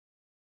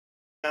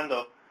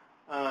Fernando.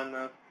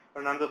 And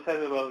Fernando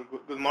said, well,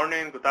 good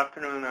morning, good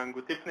afternoon, and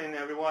good evening,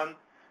 everyone.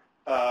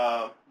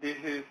 This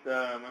is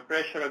my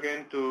pleasure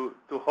again to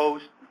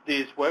host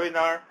this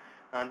webinar,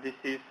 and this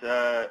is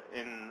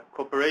in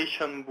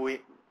cooperation with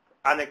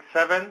Annex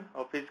 7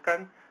 of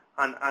ISCAN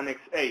and Annex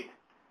 8.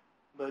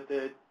 But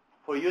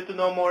for you to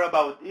know more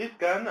about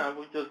ISCAN, I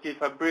will just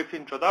give a brief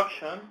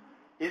introduction.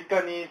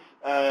 ISCAN is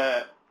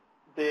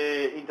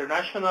the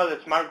International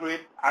Smart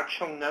Grid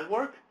Action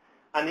Network,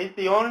 and it's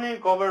the only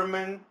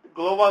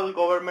global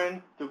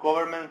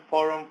government-to-government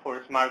forum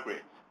for smart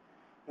grids.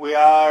 We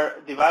are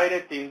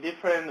divided in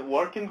different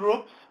working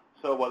groups,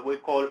 so what we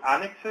call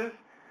annexes,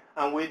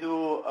 and we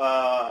do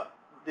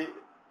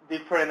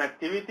different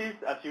activities,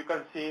 as you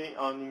can see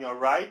on your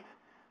right.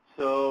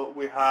 So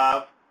we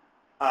have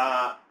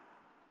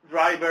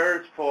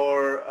drivers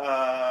for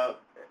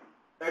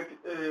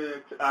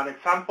and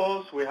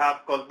examples. We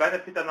have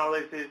cost-benefit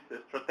analysis,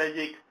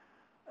 strategic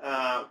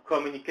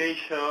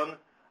communication,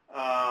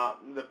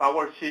 the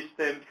power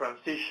system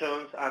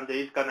transitions, and the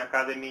ISCAN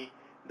Academy.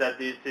 That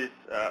this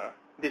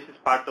is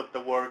part of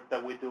the work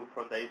that we do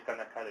from the ISCAN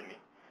Academy.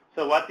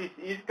 So what is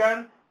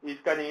ISCAN?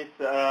 ISCAN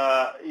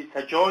is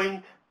a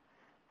joint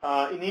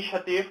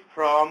initiative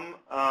from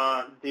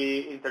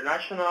the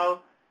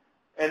International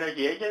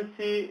Energy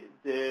Agency,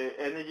 the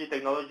Energy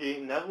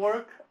Technology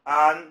Network,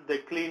 and the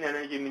Clean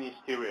Energy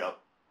Ministerial.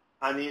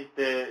 And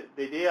the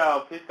idea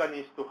of ISCAN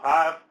is to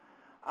have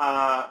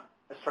a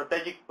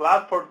strategic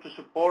platform to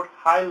support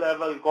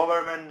high-level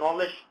government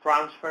knowledge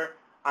transfer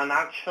and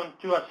action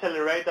to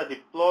accelerate the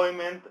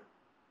deployment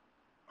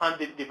and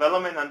the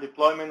development and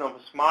deployment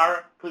of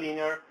smart,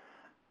 cleaner,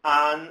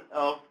 and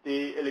of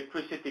the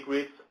electricity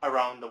grids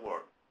around the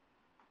world.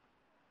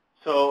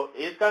 So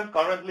ISCAN,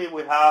 currently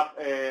we have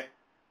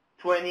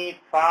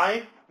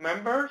 25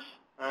 members,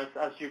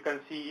 as you can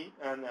see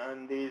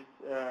on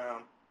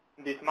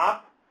this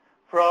map,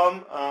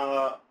 from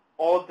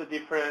all the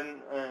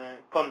different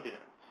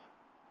continents.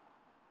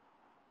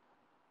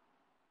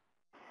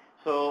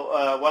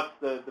 So what's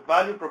the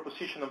value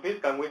proposition of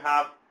ISCAN? We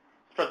have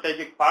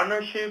strategic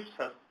partnerships,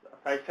 as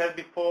I said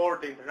before,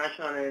 the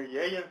International Energy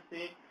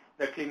Agency,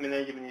 the Clean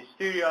Energy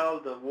Ministerial,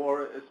 the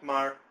World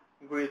Smart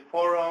Grid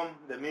Forum,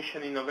 the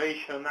Mission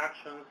Innovation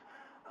Actions,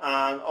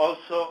 and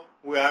also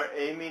we are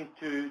aiming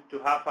to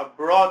have a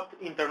broad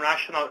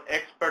international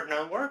expert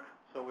network.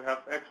 So we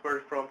have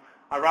experts from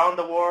around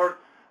the world,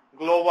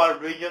 global,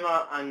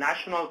 regional, and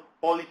national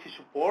policy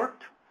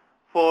support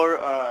for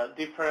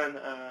different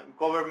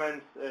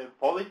government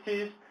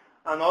policies,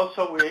 and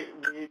also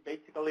we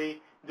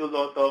basically do a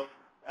lot of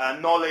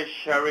knowledge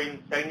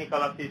sharing,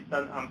 technical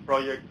assistance, and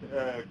project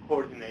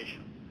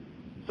coordination.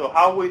 So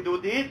how we do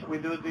this? We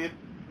do this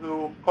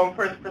through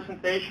conference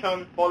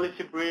presentation,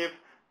 policy brief,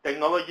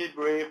 technology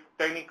brief,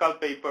 technical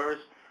papers,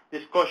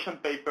 discussion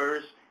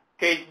papers,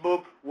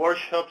 casebook,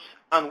 workshops,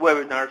 and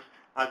webinars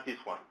as this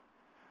one.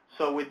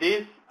 So with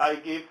this, I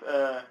give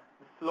the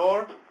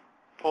floor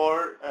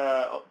for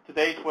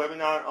today's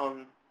webinar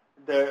on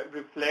the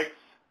ReFlex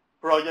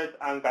project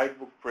and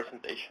guidebook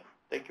presentation.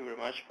 Thank you very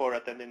much for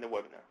attending the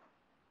webinar.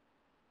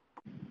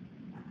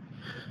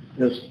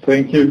 Yes,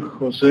 thank you,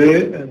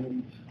 Jose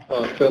and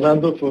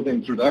Fernando, for the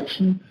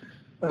introduction.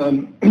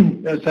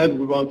 As said,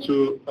 we want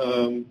to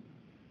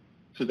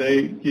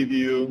today give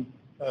you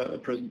a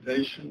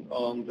presentation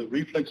on the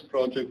ReFlex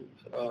project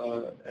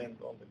and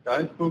on the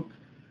guidebook.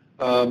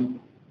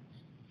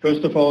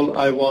 First of all,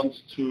 I want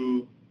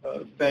to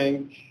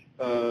thank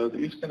the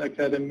ISCAN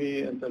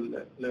Academy and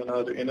the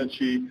Leonardo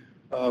Energy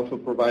for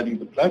providing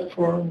the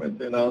platform and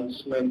the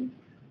announcement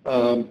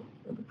and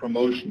the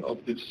promotion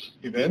of this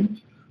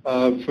event.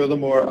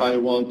 Furthermore, I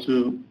want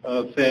to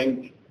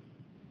thank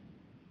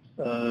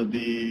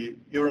the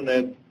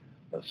Euronet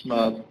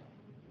Smart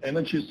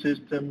Energy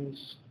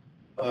Systems,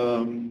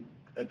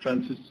 a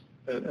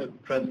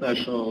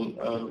transnational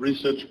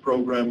research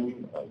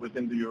program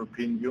within the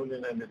European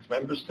Union and its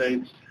member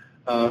states,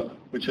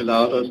 which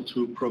allowed us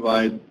to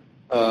provide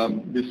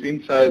these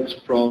insights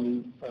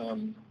from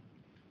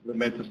the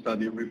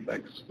meta-study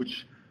ReFlex,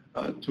 which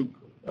took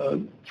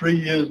 3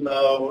 years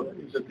now,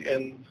 is at the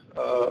end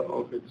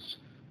of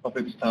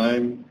its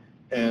time,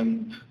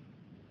 and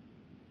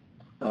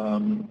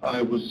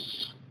I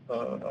was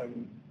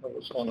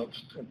honored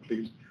and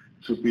pleased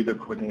to be the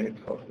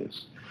coordinator of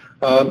this.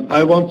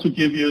 I want to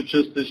give you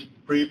just this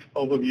brief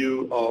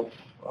overview of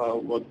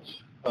what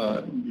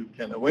you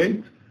can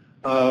await.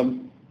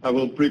 I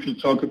will briefly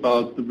talk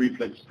about the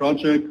ReFlex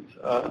project,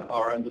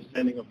 our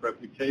understanding of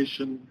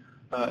replication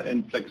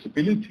and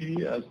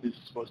flexibility, as this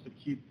was the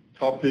key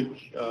topic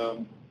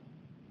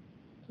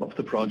of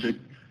the project.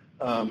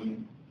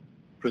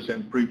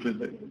 Present briefly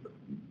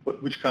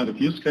which kind of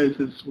use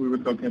cases we were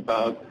talking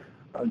about.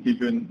 I'll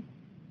give you an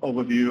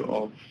overview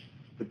of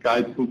the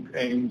guidebook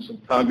aims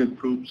and target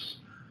groups,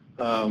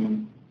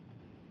 an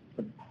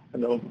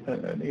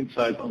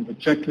insight on the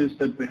checklist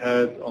that we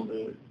had, on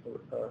the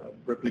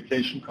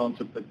replication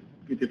concept that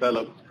we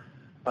developed,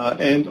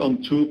 and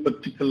on two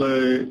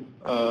particular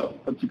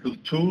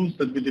tools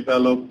that we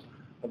developed.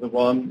 The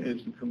one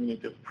is the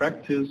community of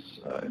practice,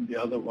 and the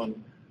other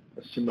one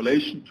a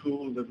simulation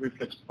tool, the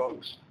ReFlex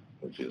Box,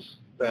 which is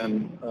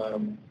then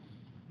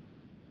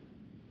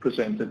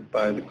presented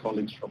by the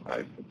colleagues from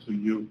IFA to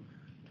you,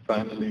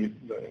 finally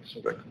learning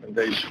some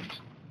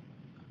recommendations.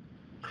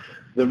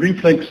 The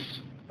ReFlex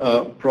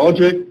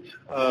project,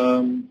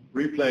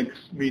 ReFlex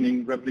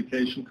meaning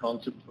replication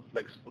concept for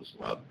flexible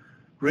smart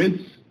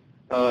grids,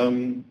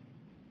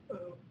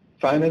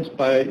 financed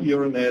by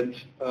Euronet,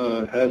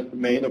 has the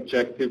main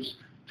objectives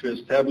to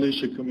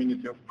establish a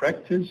community of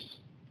practice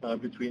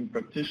between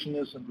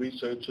practitioners and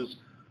researchers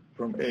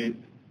from 8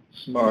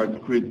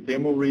 smart grid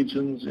demo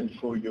regions in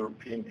 4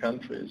 European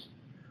countries.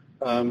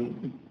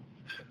 It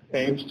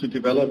aims to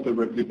develop a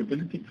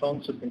replicability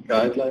concept and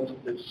guidelines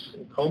that is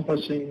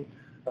encompassing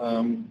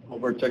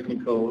over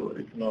technical,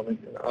 economic,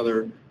 and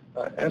other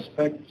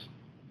aspects.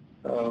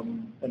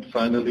 And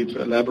finally,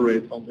 to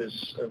elaborate on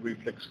this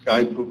ReFlex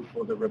Guidebook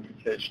for the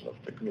replication of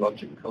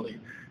technologically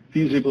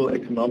feasible,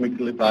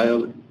 economically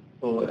viable,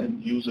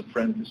 and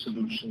user-friendly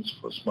solutions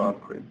for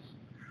smart grids.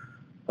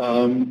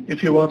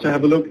 If you want to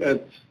have a look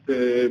at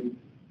the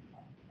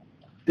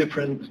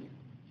different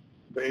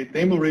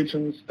demo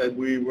regions that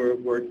we were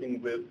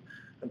working with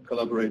and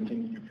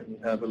collaborating, you can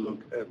have a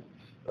look at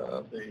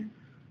the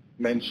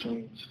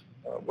mentioned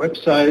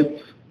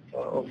website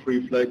of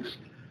ReFlex.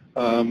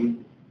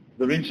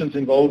 The regions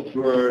involved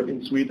were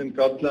in Sweden,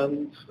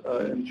 Gotland,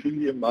 in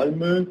Julia,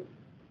 Malmö,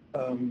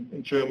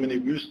 in Germany,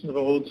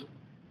 Wüstenrot,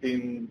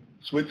 in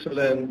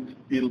Switzerland,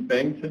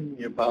 Biel-Benken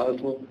near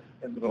Basel,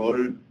 and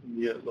Roll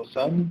near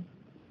Lausanne,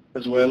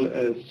 as well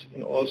as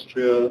in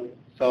Austria,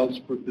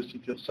 Salzburg, the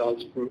city of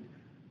Salzburg,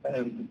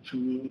 and the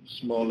 2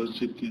 smaller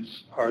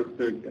cities,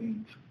 Hartberg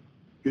and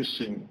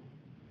Güssing.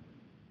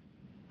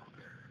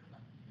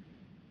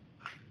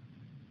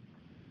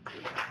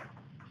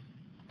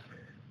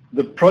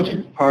 The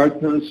project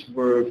partners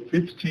were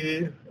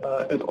 50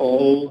 at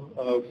all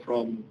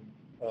from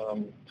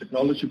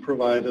technology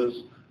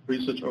providers,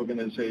 research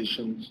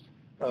organizations,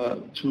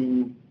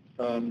 to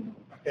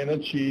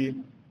energy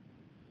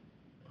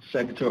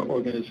sector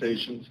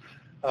organizations.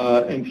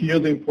 And here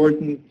the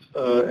important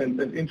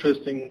and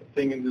interesting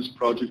thing in this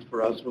project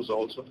for us was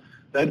also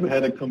that we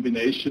had a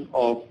combination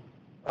of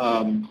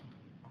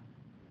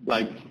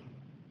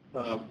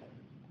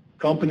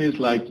companies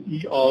like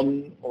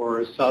E.ON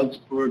or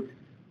Salzburg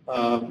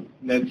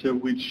Netze,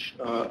 which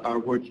are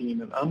working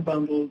in an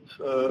unbundled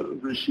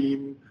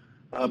regime,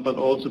 but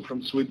also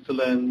from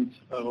Switzerland,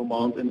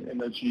 Romand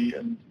Energy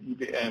and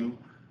IBM,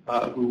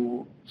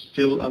 who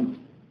still,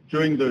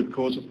 during the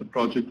course of the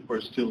project,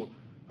 were still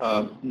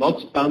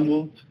not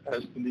bundled,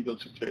 as the legal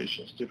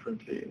situation is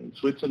differently in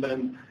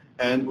Switzerland.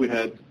 And we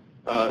had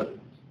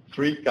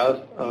 3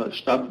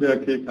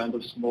 Stadtwerke, kind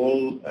of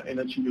small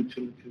energy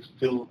utilities,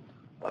 still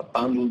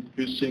bundled,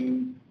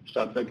 Güssing,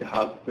 Stadtwerke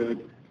Hartberg,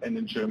 and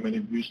in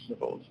Germany,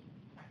 Wüstenrot.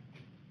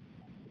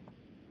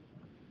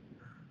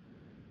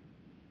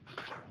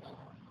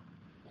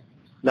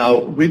 Now,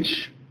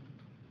 which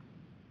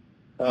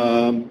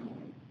kind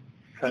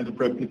of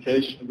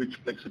replication, which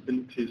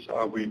flexibilities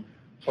are we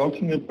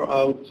talking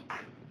about?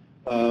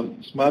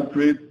 Smart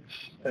grids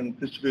and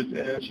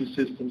distributed energy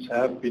systems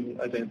have been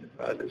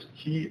identified as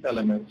key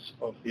elements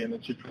of the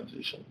energy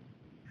transition.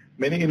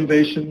 Many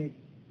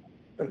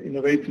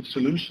innovative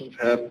solutions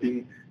have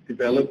been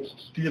developed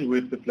to deal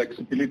with the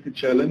flexibility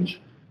challenge,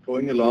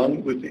 going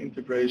along with the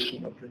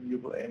integration of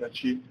renewable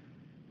energy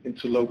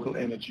into local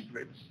energy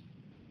grids.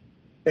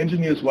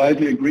 Engineers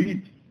widely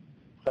agreed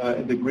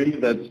and agree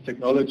that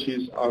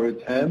technologies are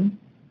at hand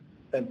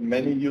and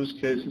many use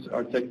cases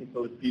are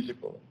technically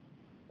feasible,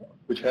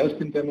 which has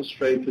been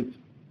demonstrated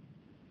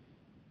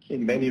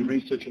in many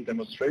research and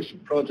demonstration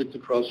projects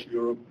across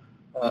Europe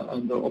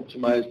under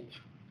optimized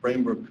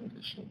framework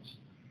conditions.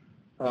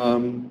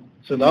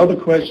 So now the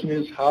question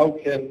is, how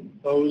can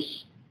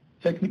those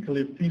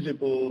technically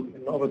feasible,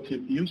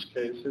 innovative use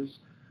cases,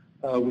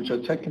 which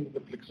are tackling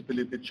the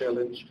flexibility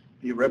challenge,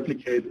 be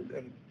replicated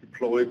and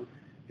deployed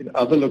in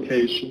other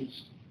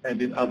locations and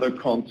in other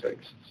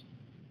contexts?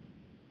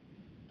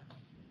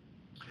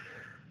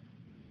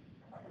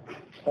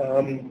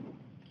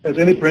 As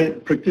any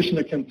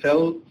practitioner can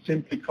tell,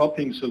 simply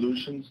copying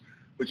solutions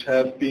which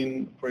have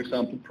been, for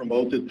example,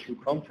 promoted through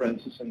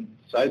conferences and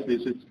site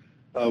visits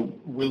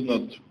will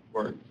not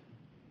work.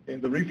 In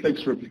the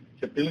ReFlex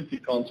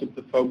replicability concept,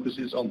 the focus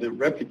is on the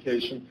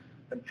replication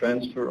and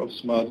transfer of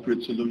smart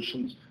grid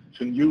solutions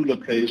to new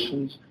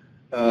locations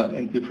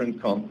in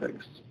different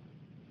contexts.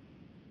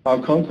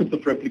 Our concept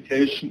of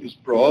replication is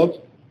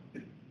broad.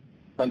 It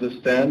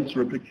understands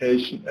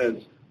replication as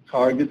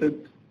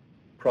targeted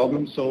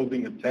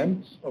problem-solving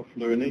attempts of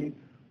learning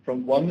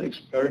from one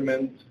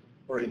experiment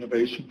or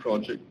innovation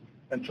project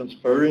and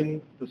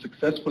transferring the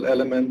successful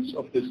elements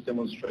of this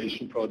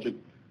demonstration project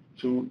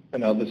to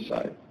another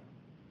site.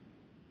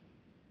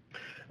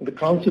 And the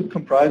concept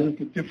comprises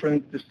the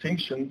different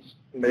distinctions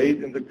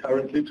made in the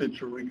current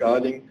literature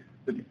regarding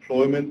the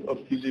deployment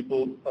of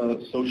feasible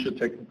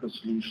socio-technical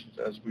solutions,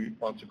 as we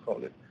want to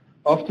call it.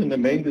 Often the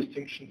main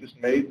distinction is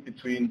made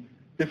between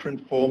different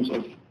forms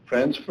of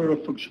transfer of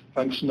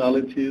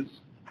functionalities,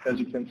 as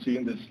you can see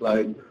in this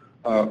slide,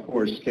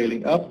 or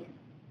scaling up,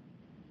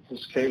 so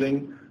scaling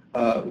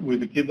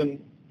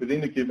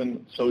within a given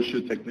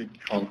socio-technical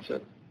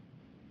concept.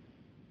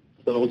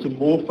 But also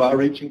more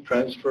far-reaching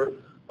transfer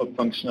of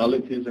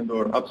functionalities and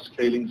or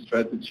upscaling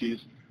strategies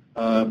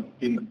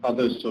in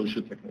other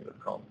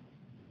socio-technical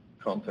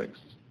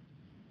contexts.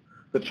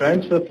 The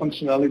transfer of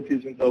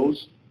functionalities in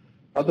those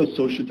other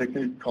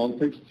socio-technical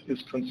contexts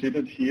is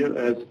considered here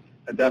as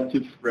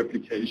adaptive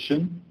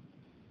replication.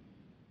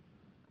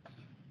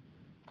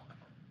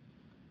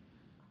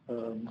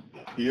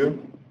 Here.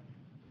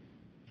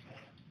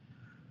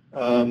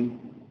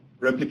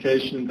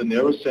 Replication in the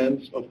narrow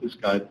sense of this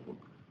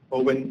guidebook,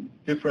 or when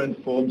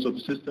different forms of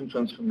system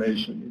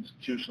transformation,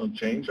 institutional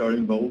change are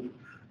involved,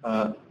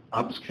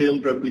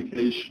 upscaled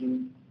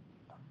replication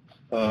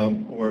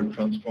or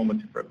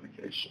transformative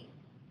replication.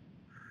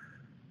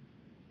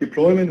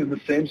 Deployment in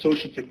the same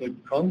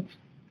socio-technical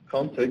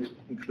context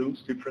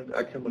includes different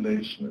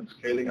accumulation and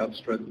scaling up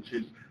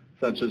strategies,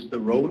 such as the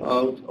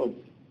rollout of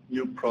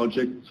new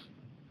projects,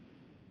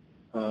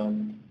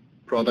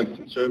 products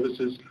and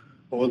services,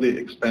 or the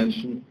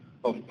expansion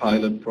of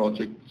pilot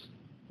projects,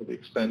 or the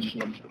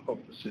expansion of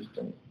the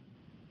system.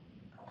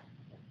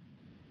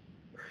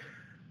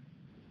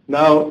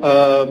 Now,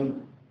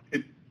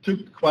 it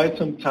took quite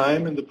some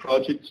time in the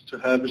project to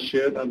have a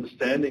shared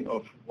understanding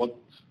of what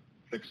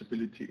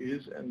flexibility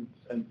is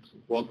and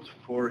what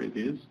for it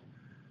is.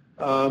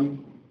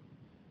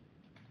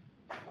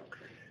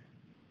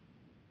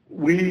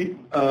 We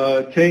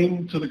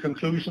came to the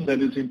conclusion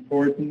that it's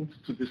important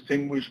to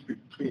distinguish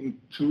between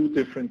two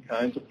different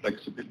kinds of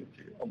flexibility.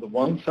 On the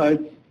one side,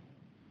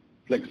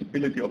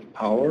 flexibility of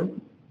power,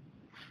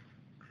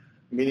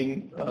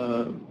 meaning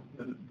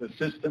the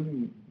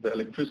system, the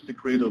electricity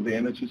grid or the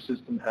energy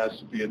system has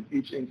to be at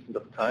each instant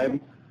of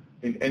time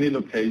in any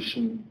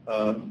location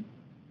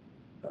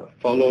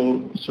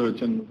follow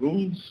certain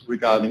rules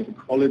regarding the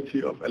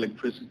quality of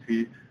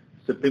electricity,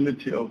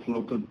 stability of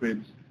local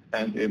grids,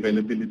 and the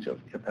availability of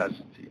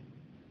capacity.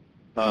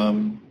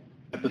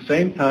 At the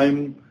same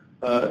time,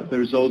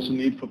 there is also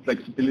need for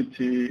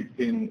flexibility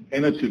in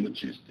energy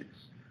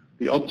logistics,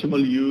 the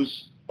optimal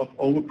use of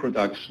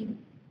overproduction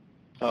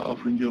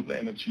of renewable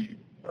energy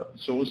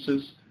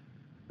sources,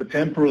 the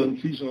temporal and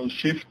seasonal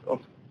shift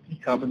of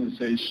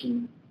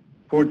decarbonization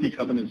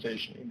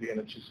in the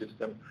energy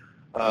system,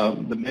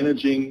 the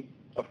managing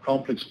of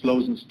complex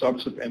flows and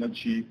stocks of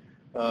energy,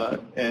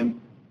 and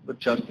the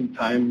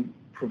just-in-time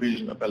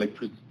provision of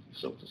electricity,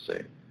 so to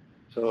say.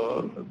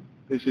 So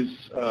this is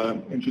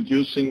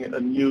introducing a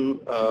new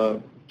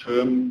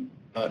term,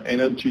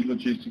 energy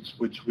logistics,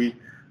 which we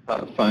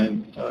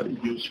find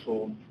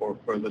useful for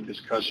further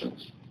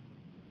discussions.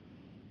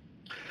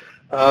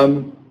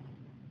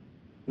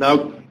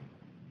 Now,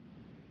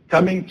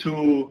 coming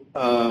to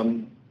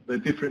the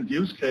different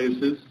use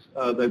cases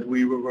that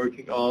we were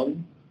working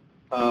on,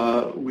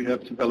 we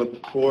have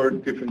developed 4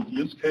 different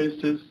use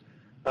cases.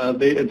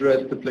 They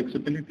address the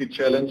flexibility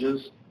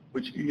challenges,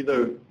 which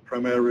either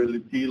primarily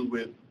deal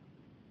with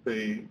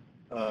the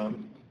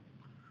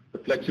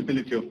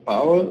flexibility of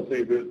power,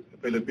 the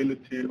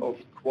availability of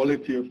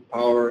quality of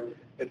power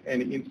at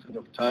any instant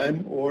of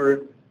time,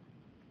 or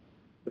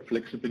the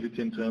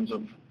flexibility in terms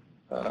of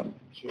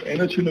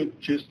energy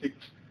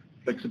logistics,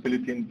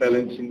 flexibility in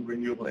balancing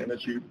renewable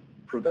energy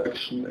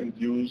production and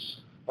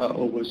use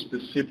over a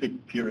specific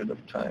period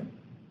of time.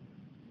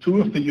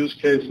 2 of the use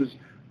cases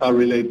are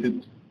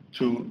related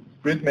to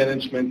grid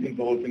management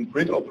involving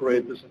grid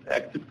operators and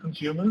active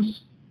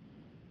consumers.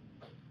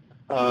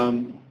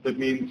 That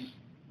means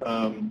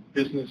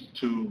business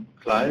to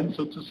client,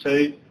 so to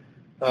say.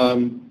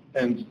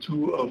 And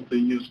 2 of the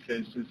use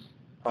cases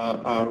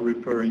are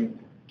referring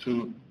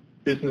to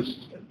business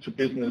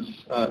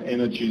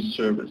energy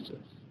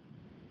services.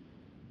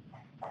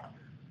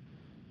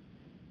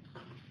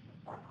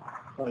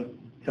 I'll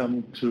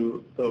come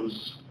to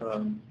those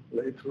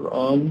later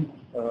on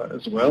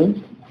as well.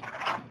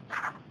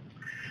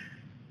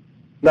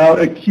 Now,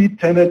 a key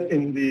tenet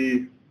in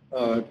the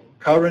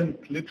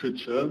current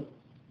literature,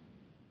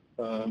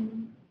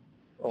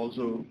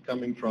 also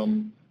coming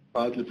from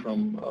partly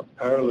from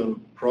parallel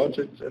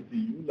projects at the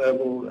EU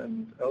level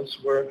and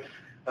elsewhere,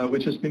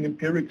 which has been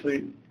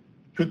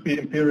could be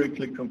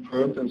empirically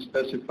confirmed and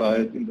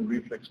specified in the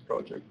ReFlex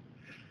project.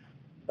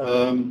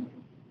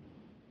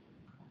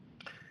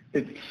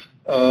 It's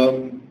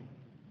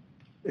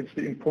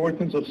the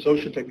importance of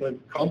socio-technical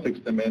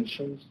context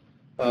dimensions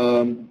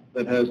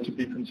that has to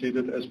be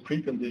considered as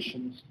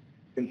preconditions,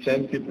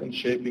 incentive, and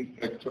shaping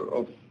factor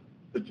of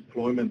the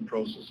deployment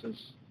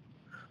processes.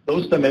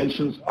 Those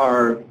dimensions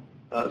are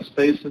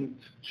space and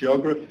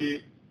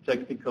geography,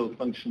 technical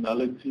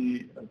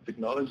functionality and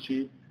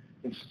technology,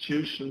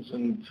 institutions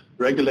and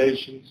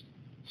regulations,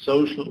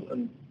 social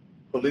and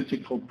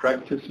political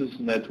practices,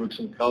 networks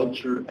and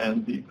culture,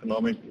 and the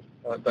economic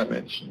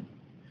dimension.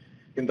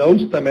 In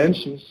those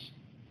dimensions,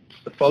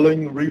 the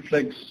following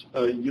ReFlex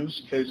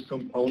use case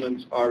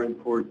components are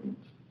important.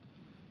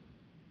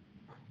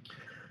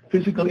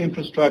 Physical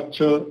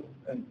infrastructure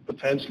and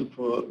potential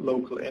for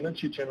local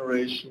energy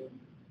generation,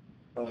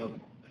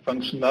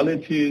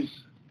 functionalities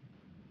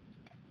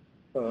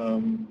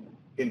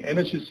in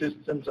energy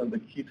systems and the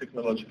key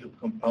technological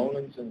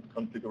components and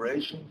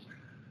configurations,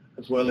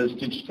 as well as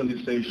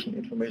digitalization,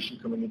 information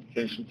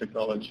communication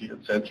technology,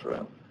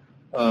 etc.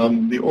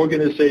 The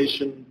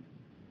organization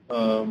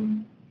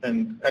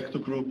and actor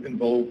group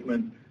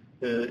involvement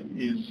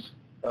is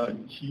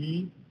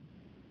key,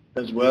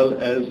 as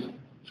well as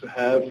to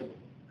have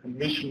a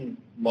mission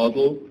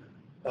model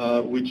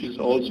which is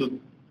also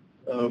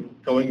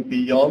going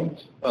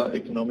beyond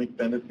economic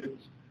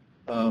benefits,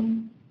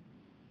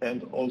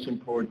 and also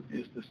important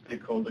is the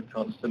stakeholder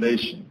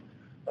constellation.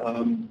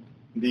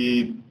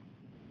 The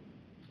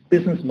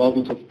business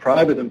models of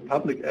private and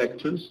public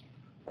actors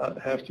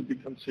have to be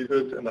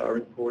considered and are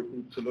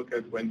important to look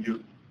at when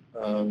you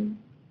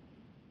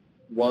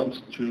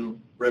want to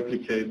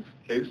replicate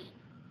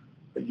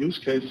use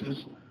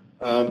cases.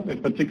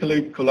 And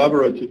particularly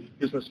collaborative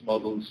business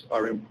models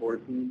are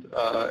important,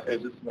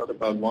 as it's not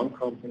about one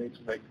company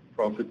to make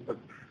profit, but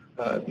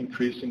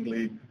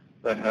increasingly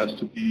there has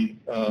to be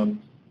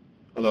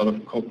a lot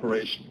of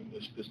cooperation in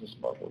these business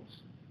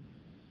models.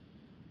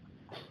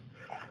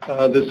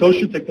 The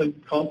socio-technical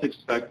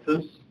context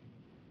factors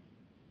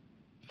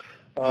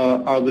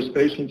are the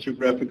spatial and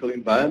geographical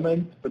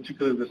environment,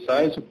 particularly the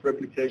size of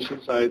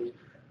replication sites.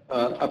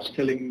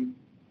 Upscaling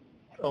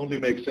only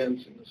makes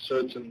sense in a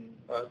certain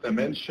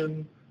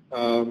dimension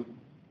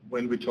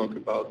when we talk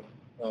about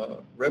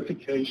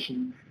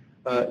replication,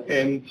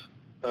 and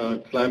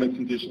climate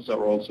conditions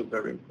are also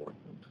very important.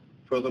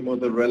 Furthermore,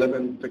 the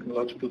relevant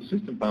technological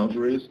system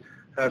boundaries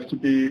have to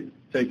be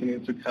taken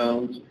into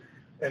account,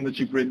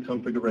 energy grid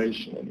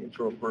configuration and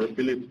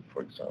interoperability,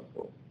 for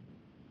example.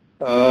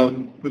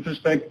 With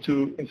respect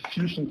to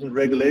institutions and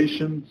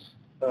regulations,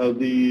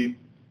 the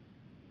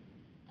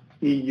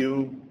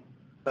EU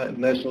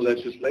national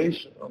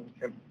legislation on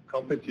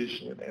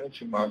competition and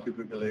energy market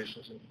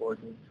regulation is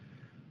important.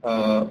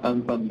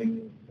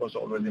 Unbundling was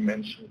already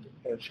mentioned,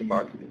 energy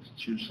market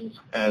institutions,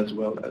 as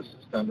well as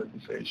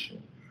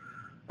standardization.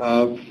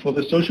 For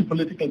the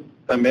socio-political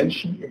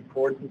dimension,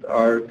 important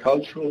are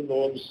cultural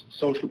norms,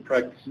 social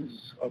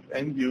practices of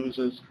end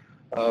users,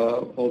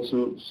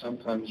 also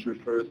sometimes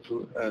referred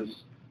to as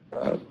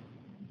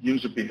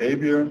user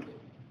behavior,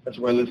 as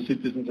well as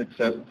citizens'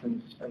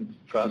 acceptance and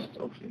trust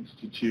of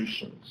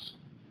institutions.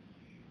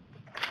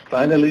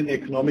 Finally, the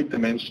economic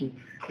dimension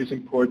is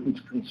important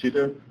to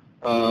consider.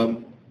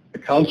 A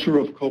culture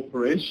of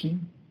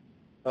cooperation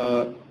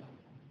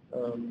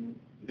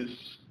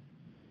is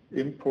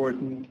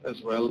important,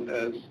 as well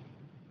as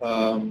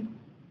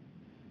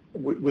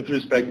with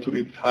respect to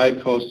its high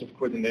cost of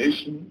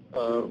coordination.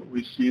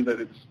 We see that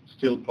it's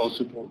still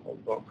possible,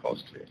 although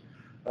costly.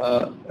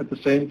 At the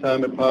same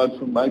time, apart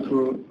from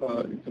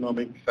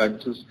microeconomic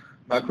factors,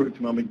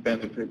 macroeconomic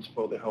benefits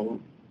for the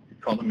whole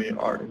economy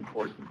are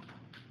important.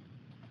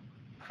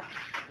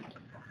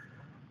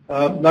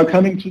 Now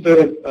coming to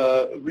the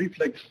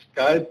ReFlex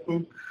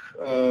Guidebook,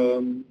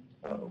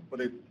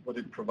 what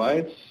it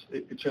provides,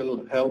 it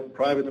shall help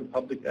private and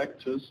public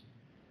actors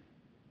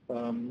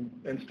and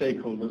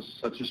stakeholders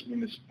such as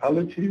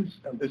municipalities,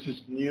 and this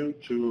is new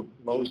to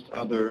most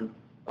other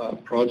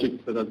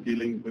projects that are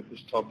dealing with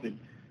this topic.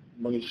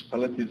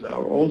 Municipalities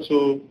are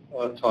also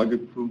a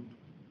target group,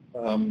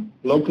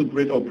 local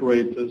grid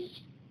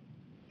operators,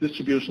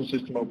 distribution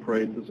system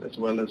operators, as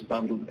well as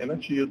bundled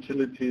energy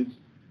utilities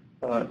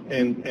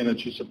and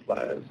energy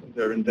suppliers, and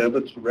their endeavor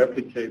to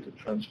replicate and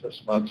transfer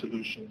smart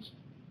solutions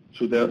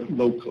to their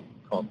local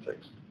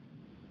context.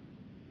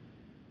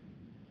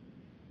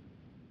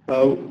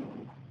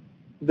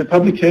 The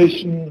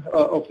publication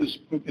of this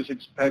book is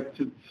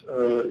expected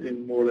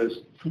in more or less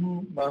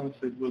 2 months.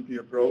 It will be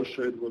a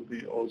brochure. It will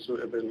be also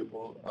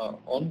available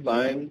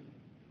online.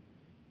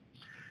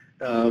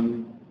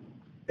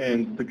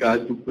 And the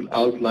guidebook will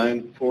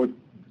outline 4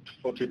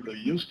 typical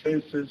use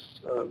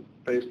cases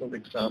based on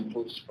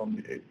examples from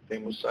the 8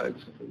 demo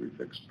sites of the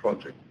ReFlex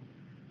project.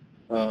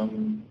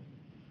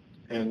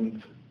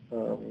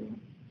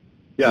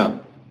 Yeah,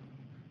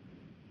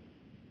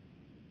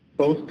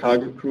 both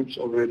target groups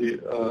already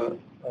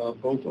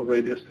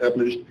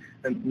established,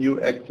 and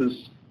new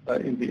actors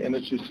in the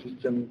energy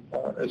system,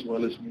 as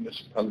well as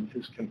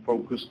municipalities, can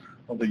focus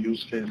on the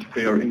use case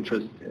they are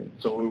interested in.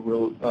 So we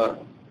will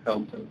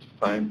help them to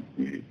find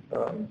the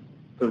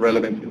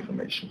relevant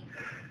information.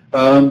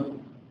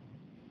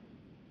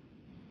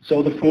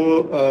 So the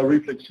 4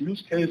 ReFlex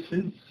use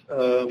cases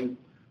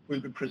will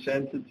be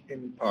presented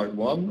in part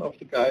 1 of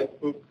the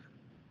guidebook.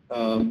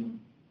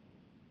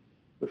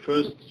 The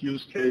first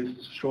use case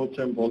is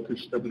short-term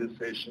voltage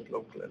stabilization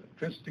local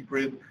electricity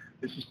grid.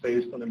 This is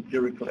based on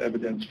empirical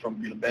evidence from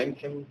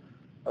Biel-Benken,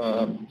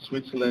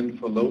 Switzerland,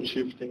 for load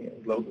shifting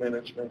and load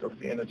management of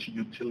the energy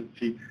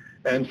utility,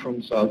 and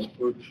from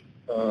Salzburg,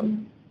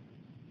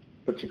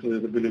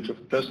 particularly the village of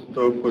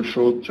Pöstendorf, for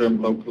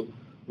short-term local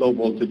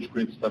low-voltage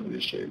grid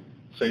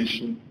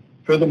stabilization.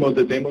 Furthermore,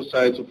 the demo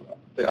sites of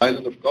the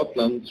island of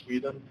Gotland,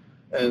 Sweden,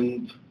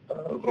 and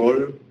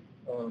Roll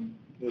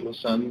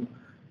Lausanne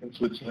in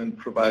Switzerland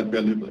provide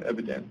valuable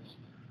evidence.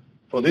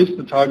 For this,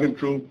 the target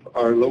group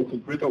are local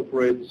grid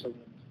operators and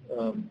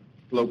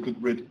local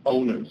grid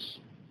owners.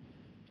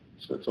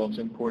 So it's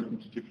also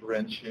important to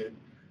differentiate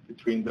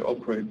between the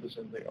operators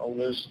and the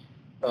owners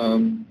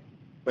when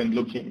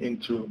looking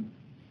into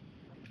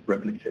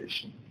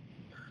replication.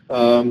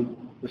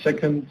 The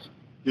second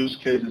use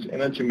case is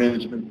energy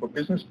management for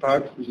business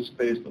parks. This is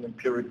based on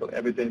empirical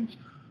evidence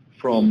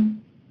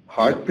from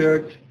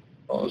Hartberg,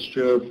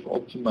 Austria, for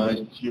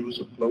optimized use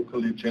of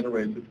locally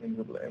generated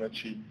renewable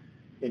energy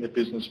in a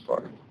business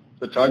park.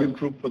 The target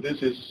group for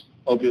this is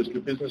obviously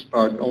business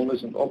park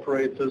owners and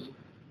operators,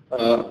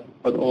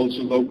 but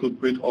also local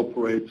grid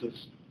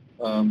operators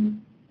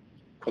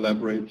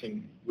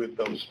collaborating with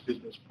those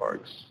business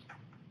parks.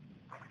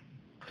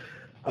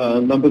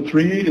 Number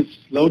 3 is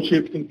load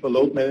shifting for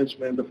load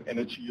management of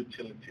energy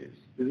utilities.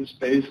 This is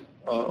based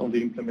on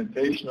the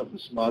implementation of the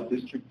smart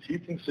district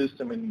heating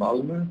system in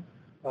Malmö,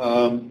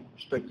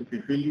 respectively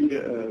Hyllie,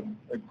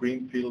 a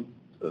greenfield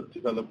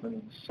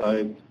development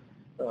site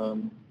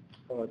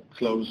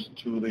close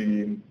to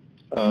the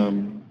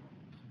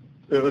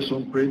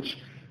Öresund Bridge,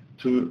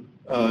 to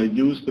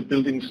use the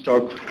building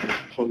stock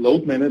for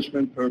load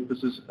management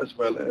purposes, as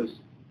well as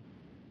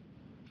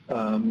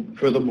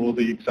furthermore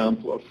the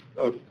example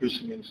of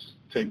Güssing is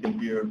taken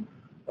here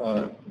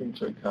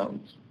into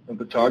account. And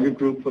the target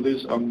group for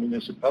this are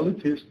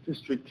municipalities,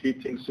 district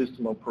heating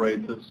system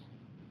operators,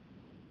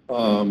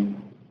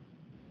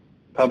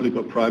 public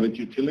or private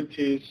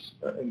utilities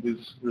in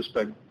this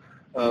respect.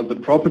 The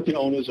property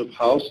owners of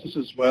houses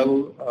as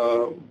well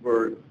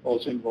were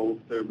also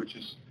involved there, which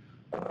is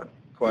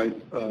quite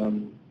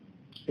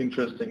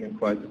interesting and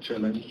quite a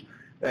challenge,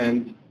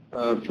 and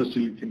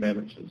facility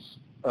managers.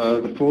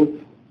 The fourth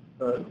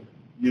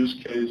use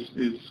case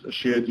is a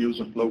shared use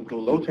of local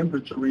low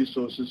temperature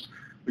resources,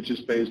 which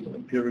is based on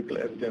empirical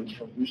evidence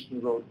from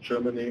Wüstenrot,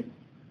 Germany,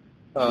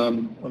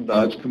 on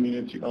large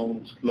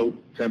community-owned low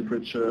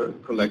temperature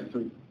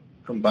collector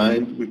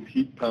combined with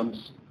heat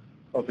pumps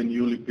of a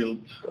newly built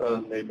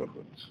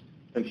neighborhood.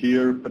 And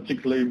here,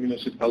 particularly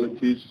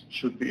municipalities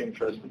should be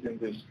interested in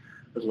this,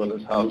 as well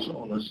as house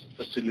owners,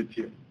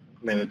 facility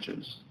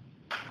managers.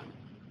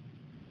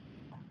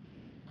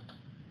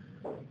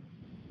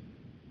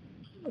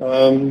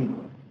 The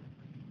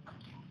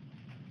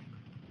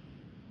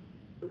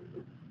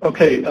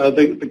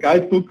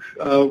guidebook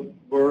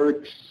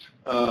works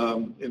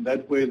in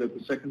that way that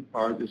the second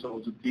part is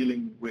also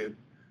dealing with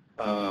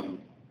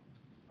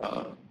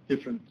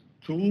different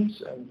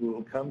tools, and we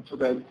will come to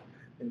that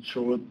in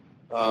short.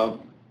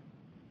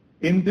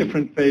 In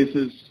different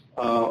phases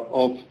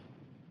of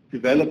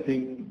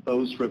developing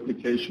those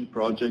replication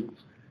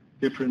projects,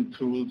 different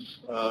tools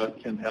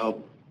can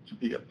help to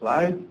be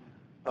applied.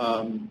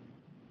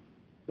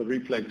 The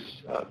ReFlex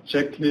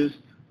checklist,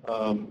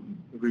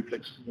 the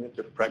ReFlex unit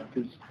of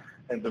practice,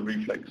 and the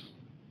ReFlex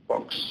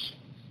box.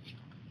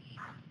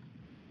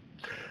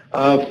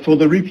 For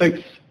the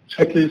ReFlex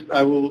checklist,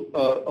 I will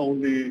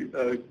only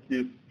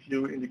give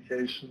few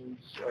indications.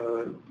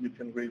 You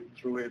can read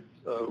through it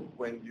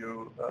when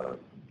you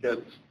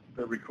get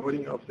the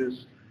recording of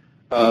this.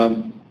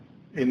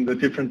 In the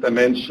different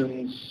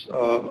dimensions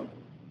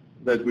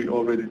that we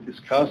already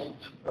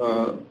discussed,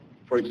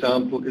 for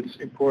example, it's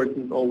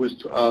important always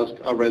to ask,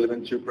 are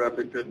relevant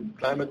geographical and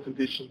climate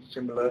conditions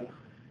similar?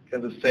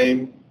 Can the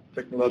same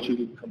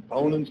technological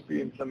components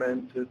be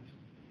implemented?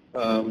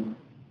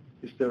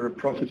 Is there a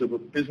profitable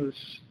business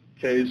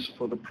case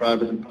for the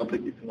private and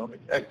public economic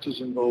actors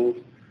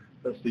involved?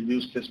 Does the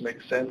use case make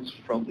sense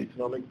from the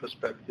economic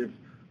perspective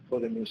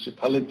for the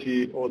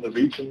municipality or the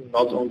region,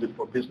 not only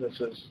for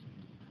businesses?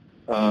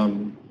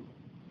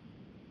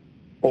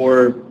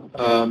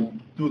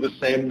 Do the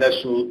same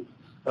national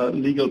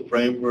legal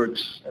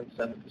frameworks and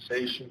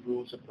standardization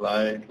rules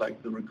apply,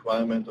 like the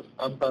requirement of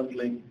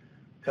unbundling,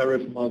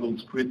 tariff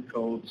models, grid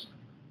codes,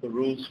 the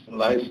rules for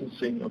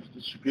licensing of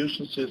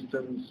distribution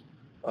systems,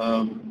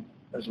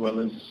 as well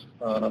as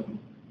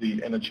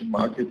the energy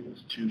market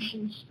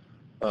institutions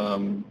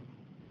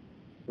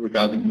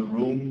regarding the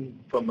room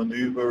for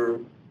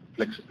maneuver,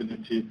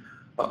 flexibility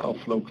of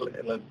local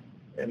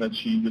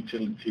energy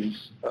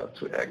utilities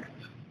to act.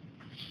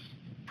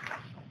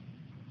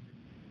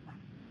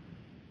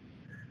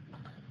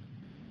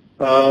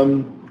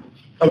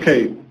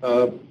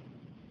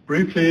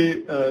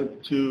 Briefly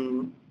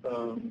to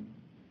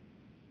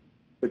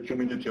the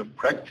community of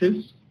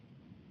practice.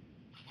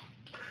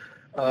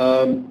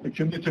 The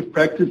community of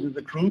practice is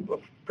a group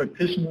of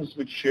practitioners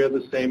which share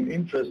the same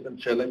interests and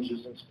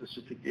challenges in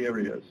specific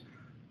areas.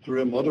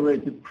 Through a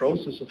moderated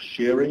process of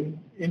sharing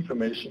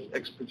information,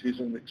 expertise,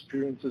 and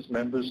experiences,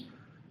 members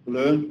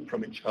learn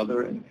from each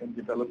other and can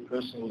develop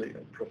personally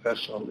and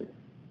professionally.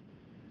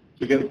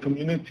 To get a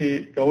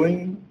community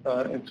going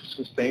and to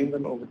sustain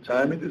them over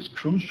time, it is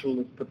crucial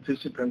that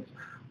participants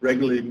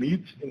regularly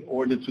meet in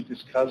order to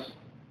discuss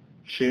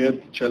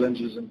shared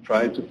challenges and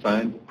try to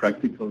find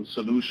practical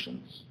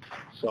solutions.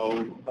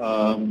 So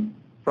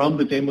from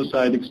the demo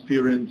site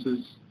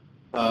experiences,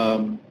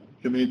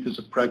 communities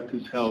of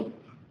practice help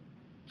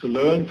to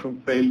learn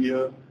from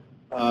failure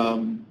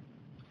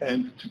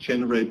and to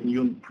generate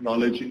new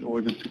knowledge in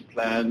order to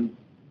plan,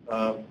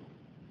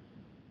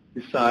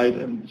 decide,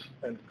 and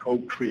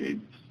co-create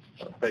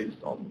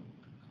based on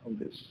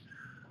this.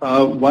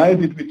 Why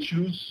did we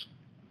choose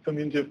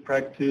community of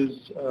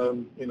practice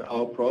in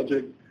our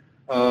project,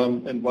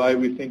 and why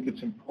we think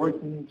it's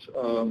important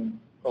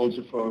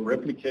also for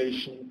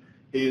replication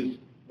is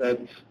that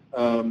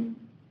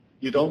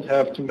you don't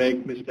have to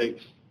make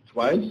mistakes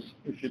twice.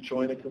 If you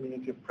join a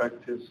community of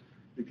practice,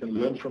 you can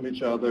learn from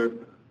each other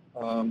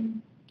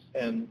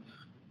and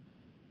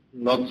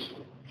not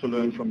to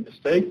learn from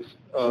mistakes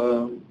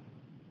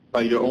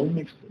by your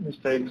own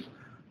mistakes,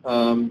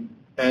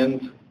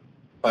 and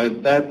by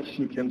that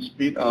you can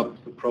speed up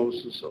the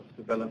process of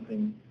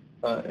developing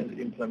and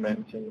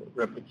implementing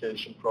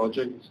replication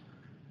projects.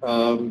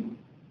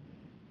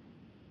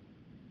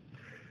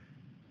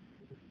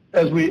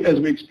 As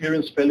we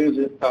experience failures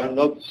that are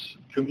not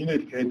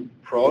communicated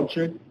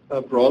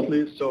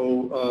broadly,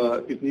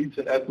 so it needs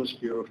an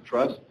atmosphere of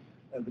trust,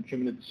 and the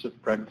communities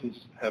of practice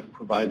have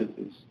provided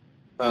this.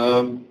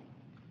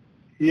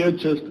 Here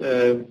just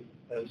a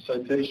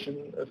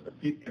citation of a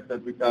feedback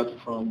that we got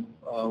from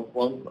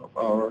one of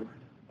our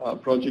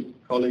project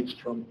colleagues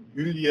from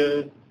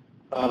Julia.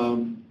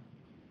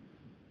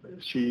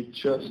 She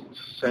just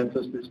sent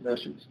us this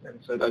message and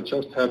said, I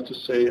just have to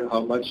say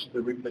how much the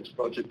ReFlex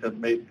project has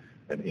made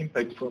an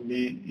impact for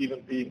me,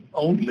 even being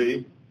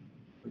only,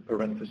 in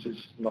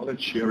parentheses,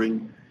 knowledge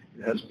sharing.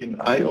 It has been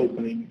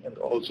eye-opening and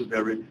also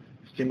very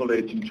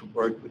stimulating to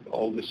work with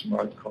all the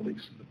smart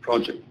colleagues in the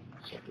project.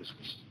 So this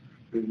was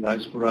really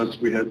nice for us.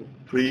 We had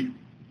 3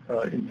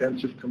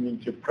 intensive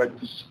community of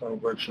practice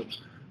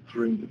workshops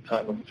during the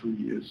time of 2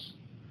 years.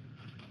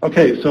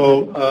 Okay,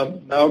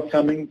 so now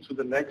coming to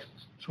the next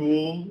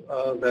tool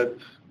that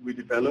we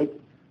developed,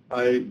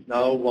 I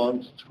now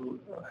want to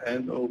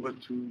hand over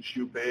to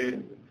Jubei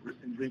and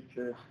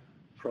Enrique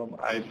from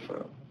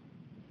IFER.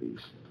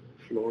 Please,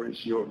 the floor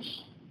is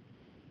yours.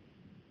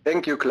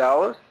 Thank you,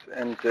 Klaus,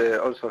 and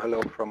also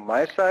hello from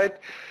my side.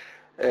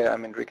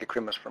 I'm Enrique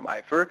Krimmers from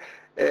IFER.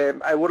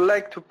 I would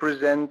like to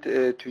present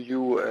to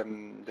you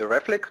the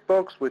ReFlex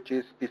box, which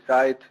is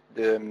beside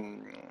the,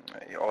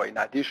 or in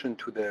addition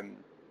to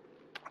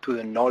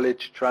the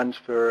knowledge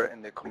transfer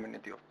and the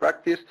community of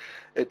practice,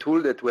 a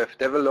tool that we have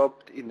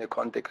developed in the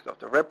context of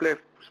the ReFlex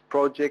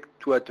project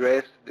to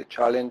address the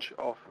challenge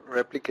of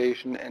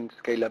replication and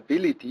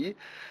scalability,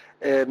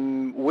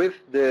 with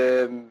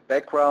the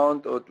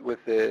background or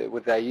with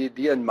the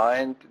idea in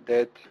mind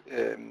that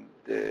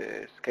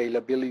the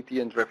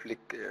scalability and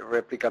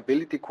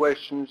replicability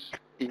questions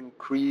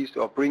increase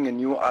or bring a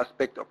new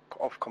aspect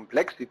of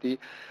complexity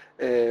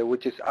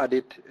which is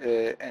added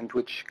and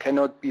which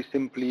cannot be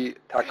simply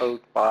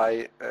tackled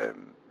by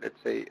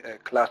let's say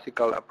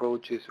classical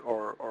approaches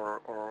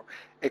or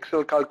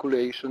Excel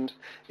calculations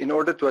in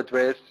order to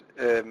address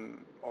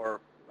or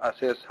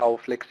assess how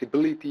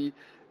flexibility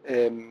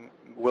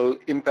will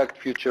impact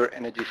future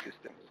energy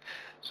systems.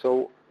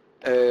 So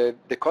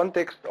the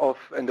context of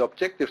and the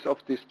objectives of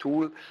this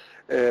tool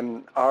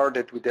are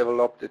that we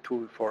developed a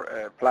tool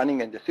for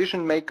planning and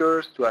decision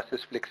makers to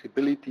assess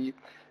flexibility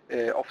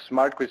of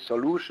smart grid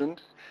solutions,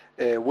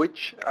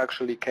 which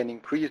actually can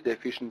increase the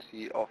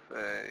efficiency of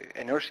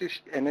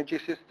energy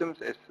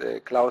systems, as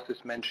Klaus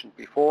has mentioned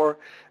before,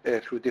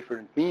 through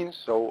different means,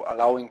 so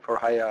allowing for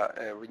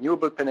higher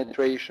renewable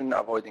penetration,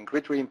 avoiding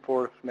grid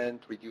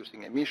reinforcement,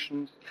 reducing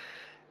emissions.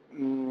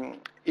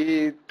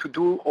 To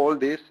do all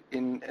this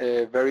in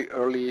very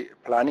early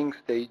planning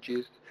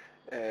stages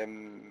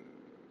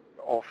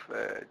of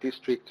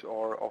districts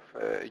or of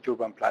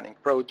urban planning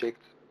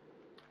projects.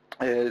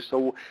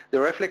 So the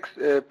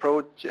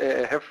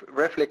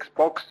ReFlex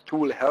box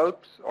tool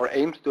helps or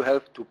aims to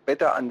help to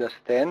better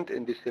understand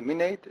and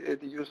disseminate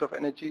the use of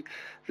energy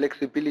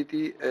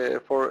flexibility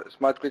for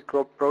smart grid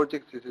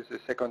projects. This is the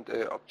second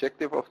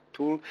objective of the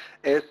tool,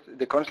 as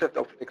the concept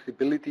of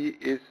flexibility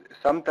is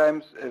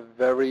sometimes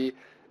very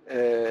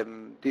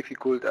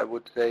difficult, I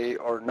would say,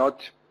 or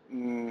not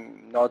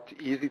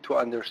easy to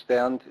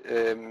understand,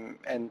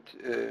 and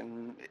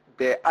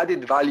the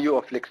added value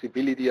of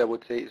flexibility, I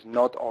would say, is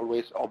not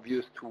always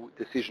obvious to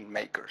decision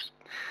makers.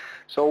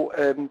 So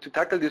to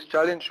tackle this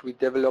challenge, we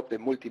developed a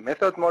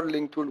multi-method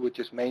modeling tool, which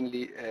is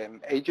mainly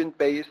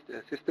agent-based,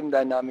 system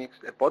dynamics,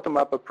 a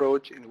bottom-up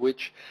approach in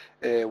which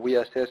we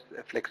assess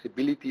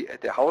flexibility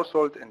at the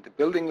household and the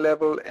building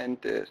level and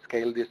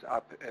scale this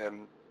up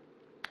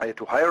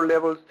to higher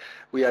levels.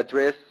 We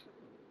address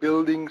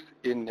buildings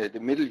in the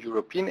Middle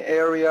European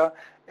area,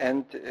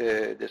 and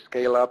the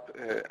scale-up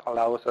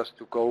allows us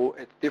to go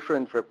at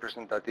different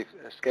representative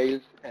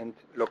scales and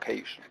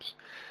locations.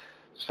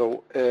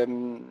 So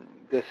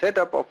the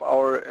setup of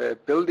our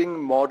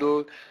building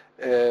model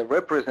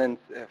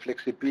represents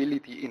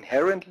flexibility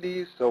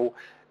inherently. So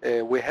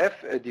we have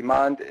a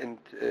demand and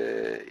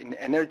in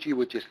energy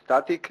which is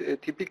static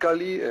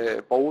typically,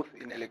 both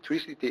in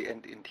electricity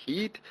and in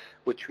heat,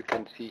 which we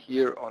can see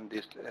here on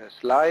this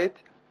slide.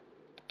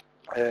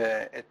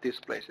 at this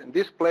place and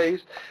this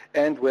place,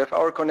 and we have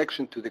our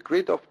connection to the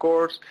grid, of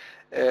course.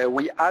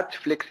 We add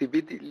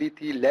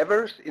flexibility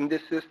levers in the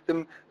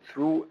system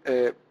through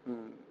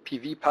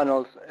PV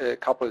panels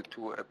coupled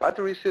to a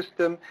battery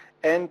system,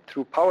 and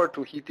through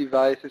power-to-heat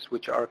devices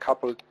which are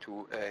coupled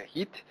to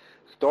heat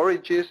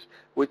storages,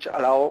 which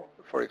allow,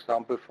 for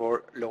example,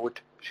 for load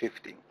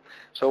shifting.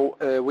 So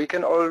we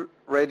can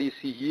already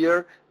see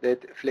here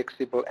that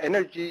flexible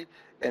energy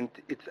and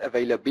its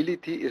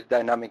availability is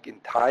dynamic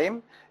in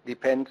time,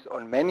 depends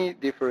on many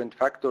different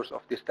factors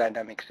of this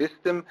dynamic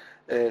system,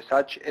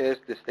 such as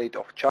the state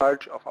of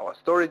charge of our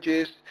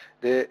storages,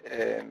 the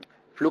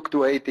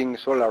fluctuating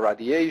solar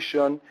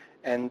radiation,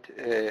 and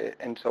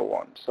so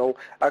on. So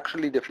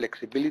actually the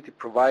flexibility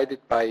provided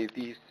by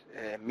these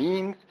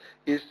means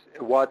is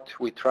what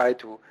we try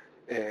to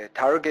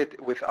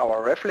target with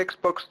our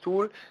ReFlexBox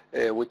tool,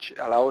 which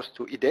allows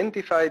to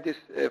identify this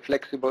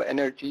flexible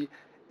energy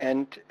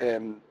and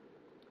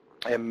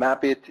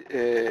map it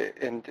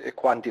and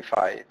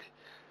quantify it.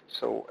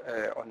 So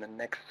on the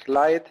next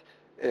slide,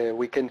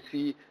 we can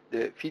see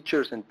the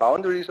features and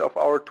boundaries of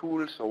our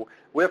tool. So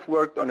we have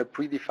worked on a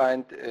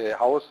predefined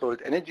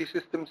household energy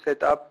system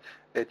setup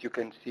that you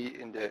can see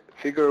in the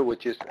figure,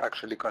 which is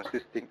actually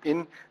consisting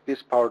in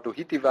this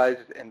power-to-heat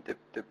devices and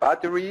the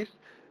batteries,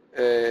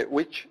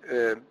 which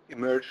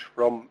emerge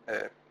from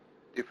the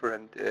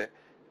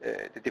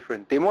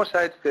different demo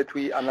sites that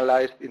we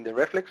analyzed in the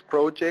ReFlex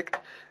project.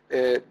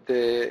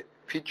 The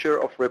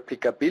feature of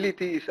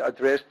replicability is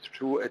addressed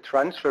through a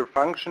transfer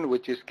function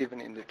which is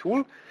given in the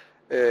tool,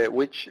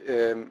 which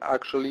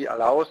actually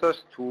allows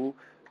us to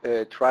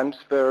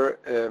transfer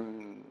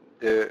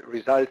the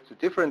results to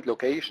different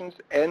locations,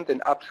 and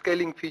an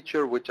upscaling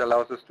feature which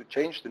allows us to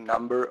change the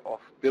number of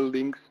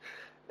buildings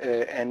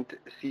and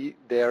see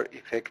their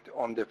effect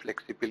on the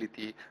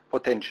flexibility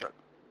potential.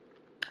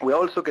 We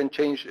also can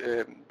change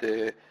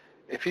the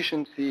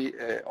efficiency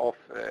of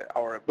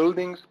our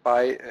buildings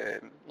by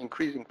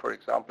increasing, for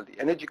example, the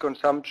energy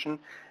consumption,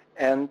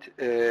 and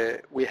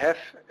we have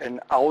an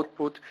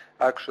output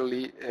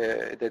actually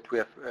that we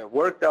have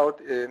worked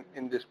out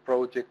in this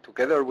project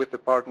together with the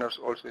partners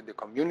also in the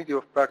community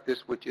of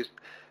practice, which is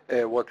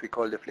what we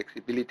call the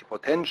flexibility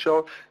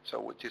potential, so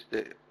which is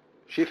the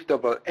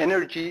shiftable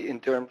energy in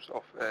terms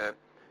of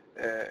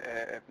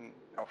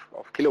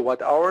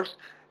kilowatt hours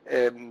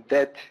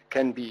that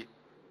can be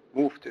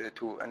moved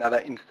to another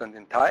instant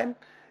in time.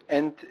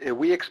 And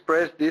we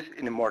express this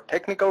in a more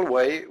technical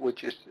way,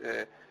 which is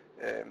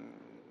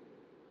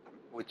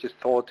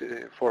thought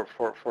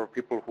for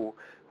people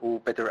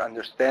who better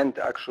understand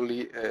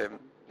actually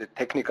the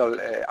technical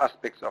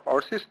aspects of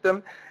our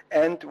system.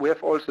 And we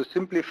have also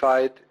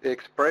simplified the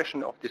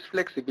expression of this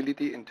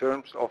flexibility in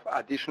terms of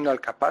additional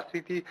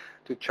capacity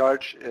to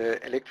charge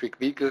electric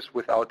vehicles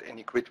without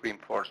any grid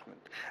reinforcement.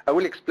 I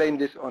will explain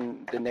this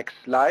on the next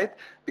slide,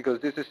 because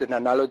this is an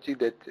analogy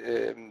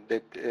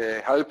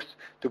that helps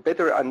to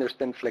better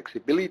understand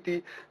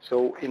flexibility.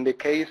 So in the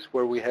case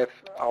where we have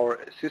our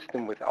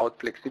system without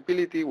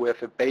flexibility, we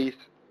have a base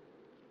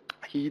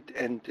heat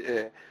and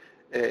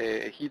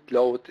heat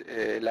load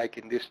like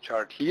in this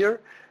chart here.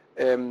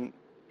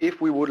 If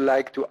we would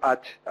like to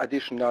add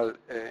additional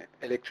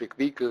electric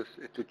vehicles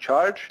to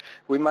charge,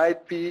 we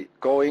might be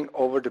going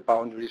over the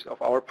boundaries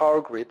of our power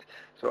grid.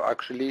 So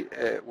actually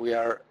we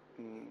are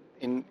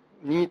in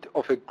need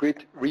of a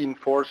grid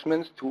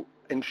reinforcements to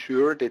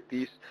ensure that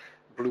these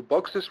blue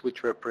boxes,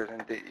 which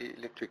represent the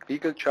electric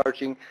vehicle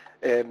charging,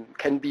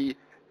 can be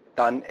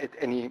done at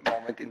any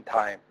moment in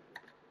time.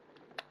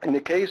 In the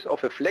case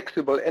of a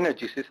flexible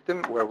energy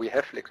system where we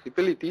have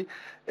flexibility,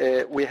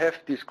 we have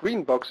these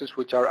green boxes,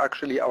 which are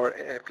actually our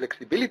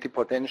flexibility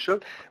potential,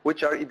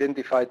 which are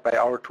identified by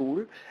our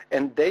tool,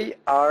 and they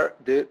are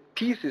the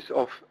pieces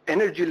of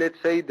energy,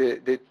 let's say,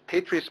 the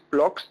Tetris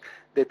blocks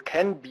that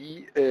can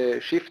be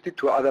shifted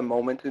to other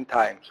moments in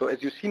time. So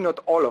as you see, not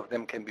all of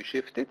them can be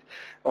shifted,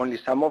 only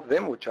some of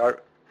them, which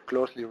are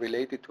closely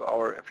related to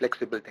our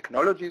flexible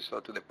technologies, so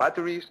to the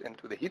batteries and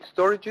to the heat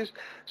storages.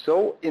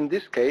 So in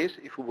this case,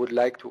 if we would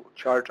like to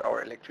charge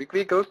our electric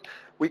vehicles,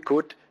 we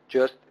could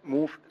just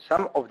move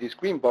some of these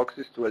green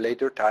boxes to a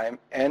later time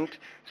and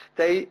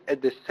stay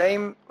at the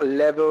same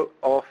level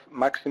of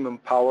maximum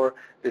power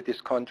that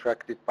is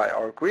contracted by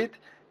our grid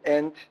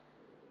and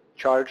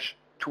charge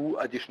 2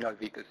 additional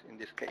vehicles in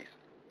this case.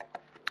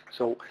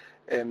 So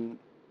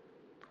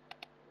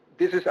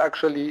this is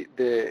actually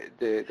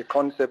the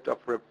concept of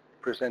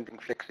representing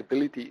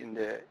flexibility in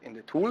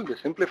the tool, the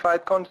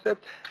simplified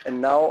concept.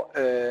 And now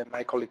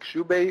my colleague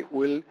Shubei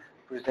will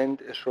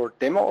present a short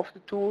demo of the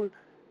tool,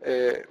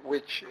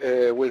 which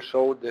will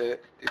show the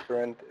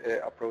different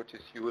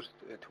approaches used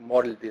to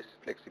model this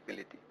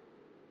flexibility.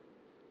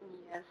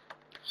 Yes.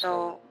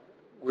 So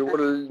we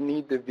will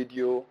need the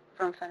video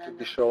from to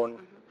be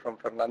shown from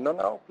Fernando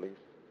now, please.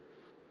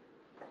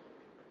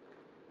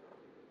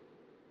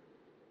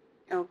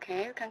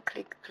 Okay, you can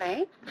click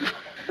play.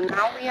 So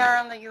now we are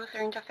on the user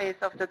interface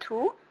of the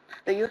tool.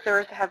 The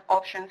users have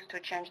options to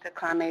change the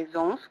climate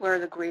zones where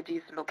the grid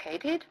is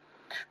located,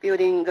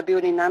 the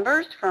building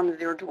numbers from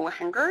 0 to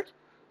 100,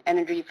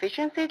 energy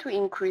efficiency to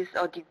increase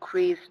or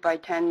decrease by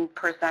 10%,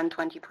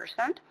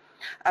 20%,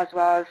 as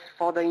well as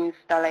for the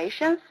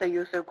installations, the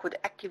user could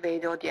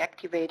activate or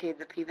deactivate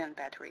the PV and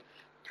battery.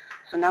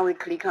 So now we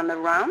click on the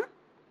run,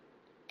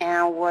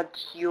 and what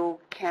you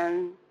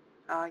can,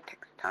 it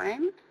takes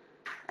time,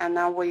 and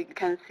now what you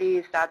can see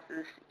is that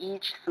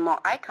each small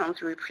icon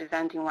is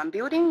representing one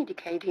building,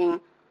 indicating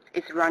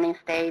its running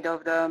state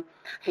of the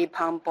heat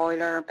pump,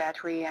 boiler,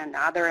 battery, and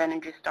other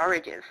energy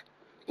storages.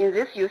 In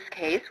this use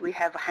case, we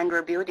have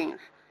 100 buildings,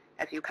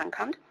 as you can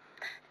count.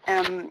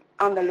 On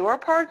the lower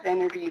part, the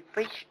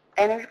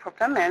energy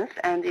performance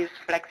and its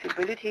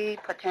flexibility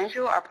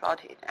potential are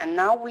plotted. And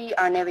now we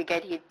are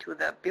navigated to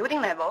the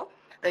building level.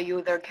 The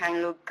user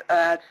can look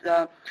at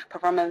the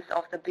performance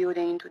of the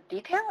building into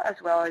detail, as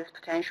well as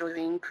potential to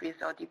increase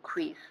or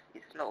decrease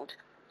its load.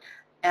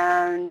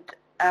 And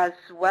as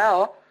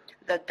well,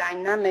 the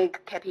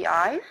dynamic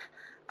KPIs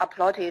are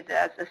plotted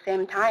at the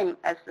same time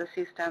as the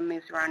system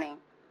is running.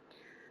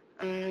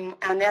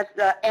 And at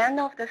the end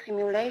of the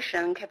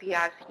simulation,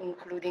 KPIs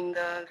including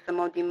the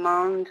thermal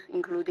demand,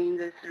 including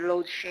the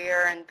load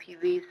share and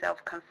PV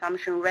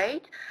self-consumption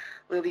rate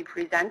will be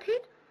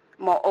presented.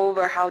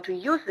 Moreover, how to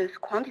use this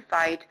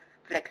quantified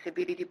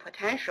flexibility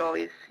potential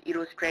is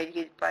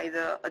illustrated by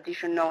the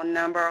additional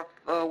number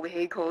of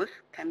vehicles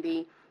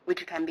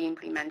which can be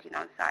implemented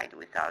on site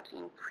without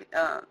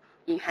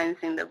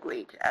enhancing the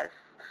grid, as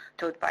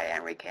told by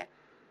Enrique.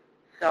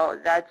 So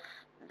that's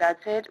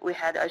it. We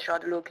had a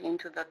short look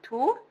into the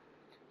tool,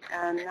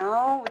 and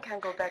now we can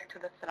go back to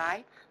the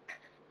slides,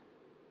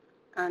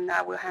 and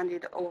I will hand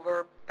it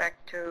over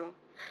back to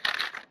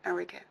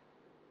Enrique.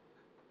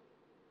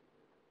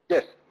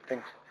 Yes,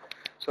 thanks.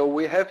 So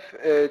we have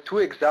two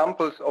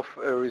examples of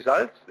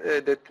results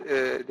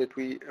that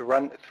we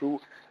run through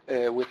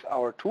with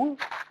our tool.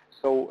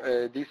 So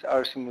these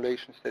are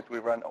simulations that we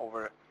run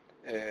over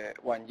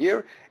 1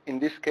 year. In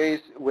this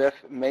case, we have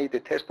made a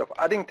test of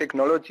adding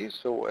technology,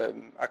 so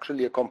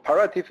actually a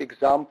comparative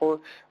example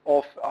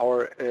of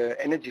our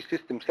energy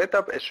system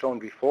setup as shown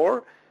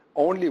before,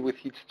 only with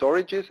heat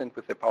storages and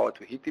with the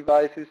power-to-heat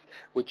devices,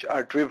 which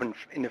are driven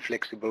in a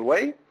flexible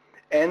way.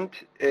 And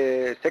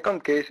a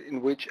second case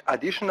in which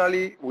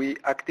additionally we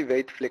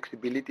activate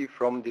flexibility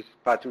from this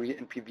battery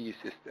and PV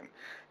system.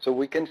 So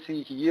we can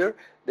see here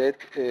that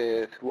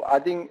through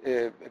adding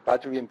a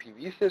battery and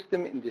PV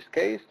system, in this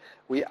case,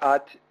 we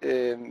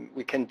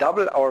can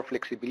double our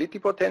flexibility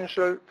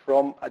potential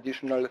from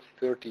additional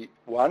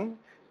 31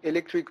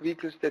 electric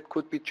vehicles that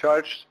could be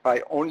charged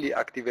by only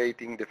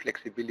activating the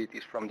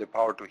flexibilities from the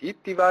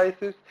power-to-heat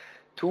devices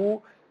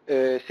to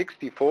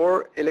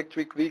 64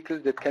 electric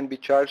vehicles that can be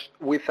charged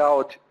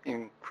without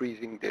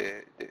increasing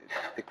the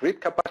grid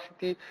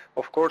capacity,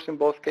 of course, in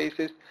both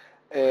cases,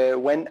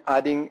 when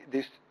adding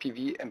this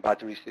PV and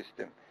battery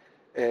system.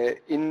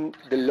 In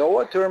the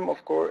lower term,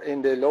 of course,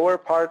 in the lower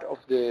part of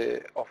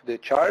the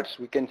charts,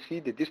 we can see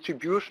the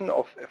distribution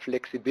of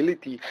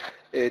flexibility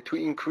to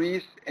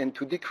increase and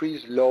to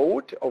decrease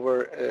load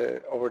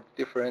over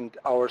different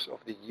hours of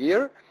the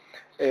year,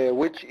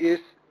 which is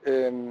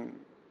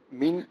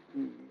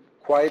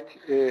quite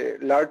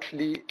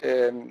largely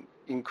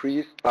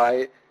increased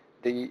by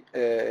the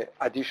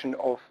addition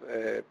of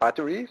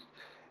batteries.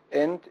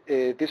 And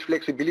this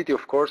flexibility,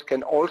 of course,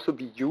 can also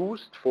be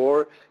used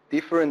for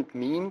different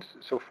means.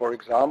 So, for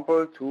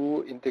example,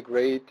 to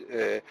integrate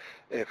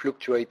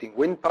fluctuating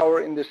wind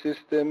power in the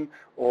system,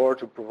 or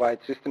to provide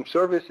system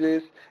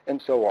services,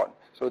 and so on.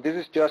 So this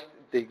is just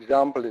the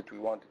example that we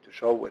wanted to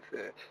show with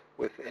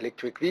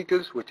electric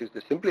vehicles, which is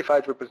the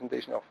simplified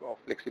representation of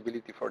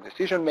flexibility for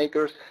decision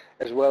makers,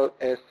 as well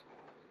as,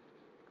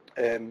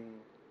 I'm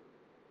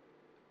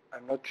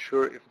not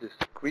sure if the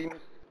screen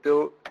is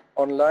still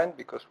online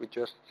because we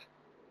just,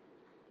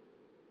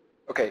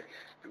 okay,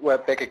 we're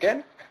back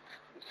again.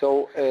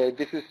 So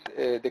this is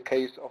the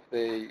case of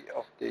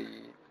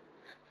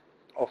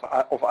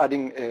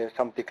adding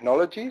some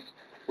technologies.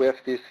 We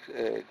have this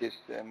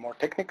more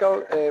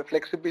technical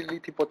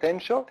flexibility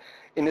potential.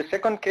 In the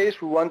second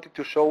case, we wanted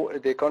to show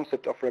the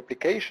concept of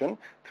replication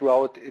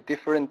throughout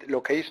different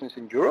locations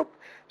in Europe.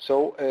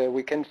 So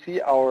we can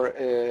see our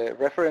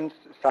reference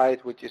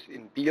site, which is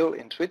in Biel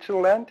in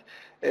Switzerland,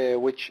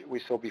 which we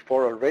saw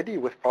before already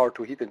with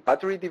power-to-heat and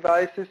battery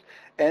devices.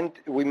 And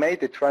we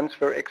made a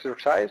transfer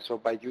exercise, so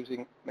by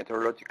using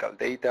meteorological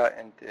data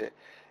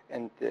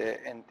and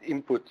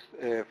inputs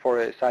for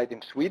a site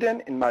in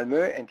Sweden, in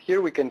Malmö, and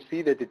here we can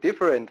see that the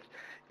difference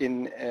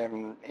in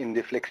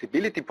the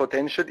flexibility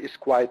potential is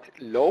quite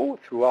low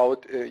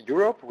throughout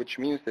Europe, which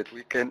means that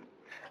we can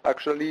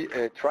actually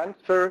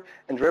transfer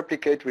and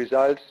replicate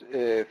results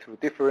through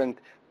different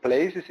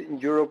places in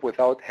Europe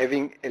without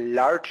having a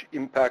large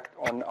impact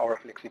on our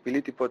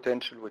flexibility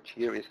potential, which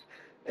here is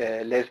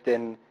less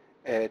than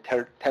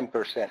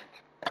 10%.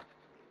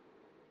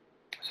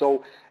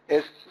 So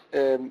as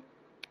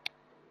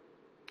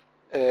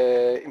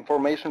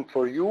information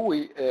for you,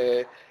 we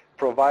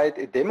provide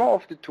a demo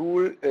of the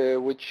tool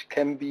which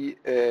can be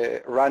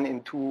run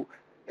in two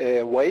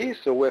ways.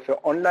 So we have an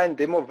online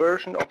demo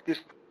version of this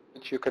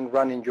which you can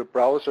run in your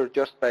browser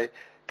just by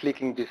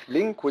clicking this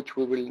link, which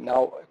we will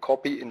now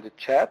copy in the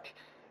chat.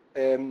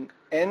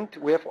 And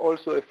we have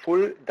also a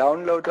full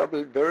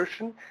downloadable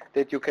version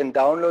that you can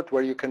download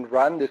where you can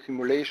run the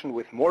simulation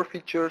with more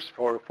features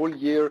for a full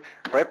year,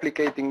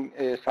 replicating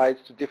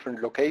sites to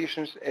different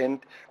locations and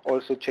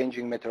also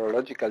changing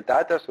meteorological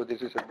data. So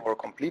this is a more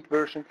complete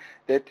version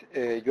that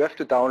you have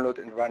to download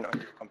and run on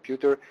your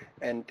computer,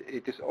 and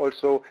it is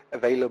also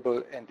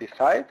available on this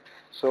site.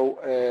 So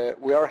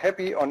we are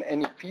happy on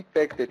any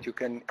feedback that you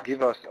can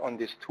give us on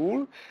this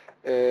tool.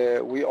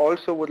 We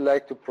also would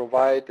like to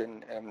provide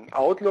an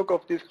outlook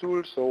of this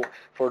tool. So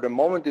for the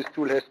moment, this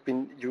tool has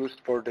been used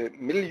for the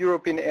Middle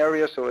European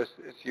area. So as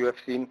you have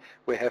seen,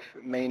 we have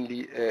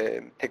mainly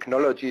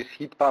technologies,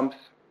 heat pumps,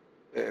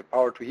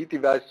 power-to-heat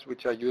devices,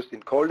 which are used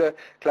in colder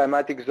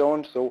climatic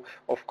zones. So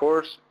of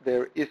course,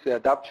 there is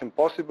adaptation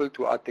possible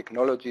to add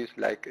technologies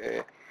like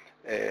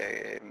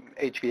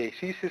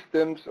HVAC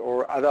systems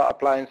or other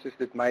appliances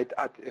that might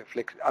add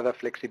other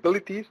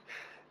flexibilities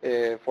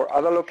for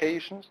other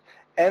locations.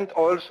 And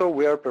also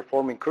we are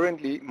performing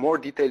currently more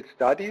detailed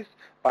studies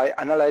by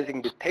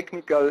analyzing the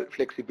technical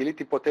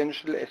flexibility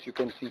potential, as you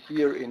can see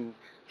here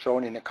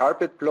shown in a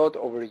carpet plot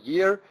over a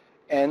year,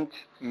 and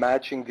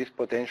matching this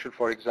potential,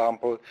 for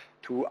example,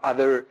 to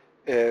other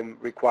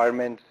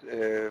requirements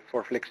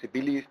for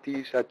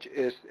flexibility, such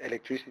as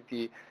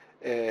electricity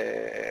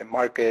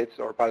markets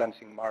or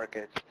balancing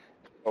markets,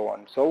 and so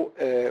on. So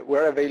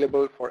we're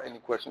available for any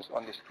questions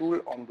on this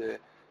tool on the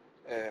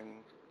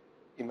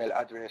email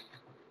address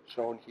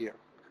shown here.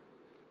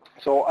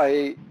 So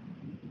I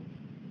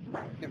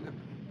give the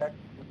back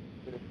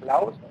to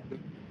Klaus on the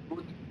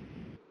good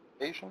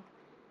presentation.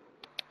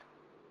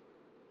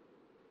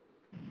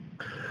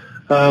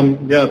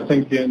 Yeah,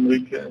 thank you,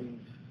 Enrique and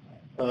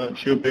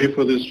Giuseppe,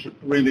 for this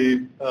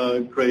really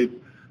great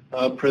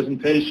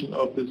presentation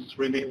of this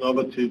really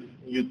innovative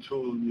new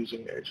tool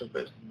using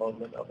agent-based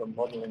modeling and other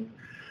modeling.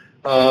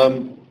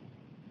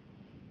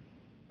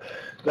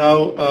 Now,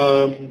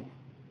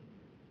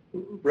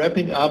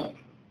 wrapping up,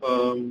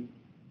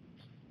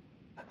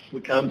 we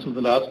come to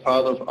the last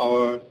part of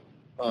our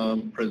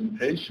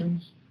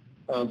presentations,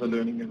 the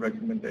learning and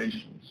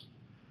recommendations.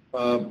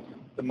 The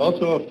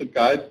motto of the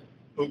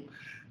guidebook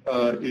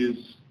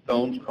is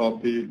don't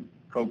copy,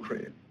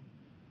 co-create.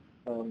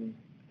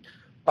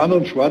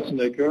 Arnold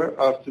Schwarzenegger,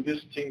 after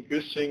visiting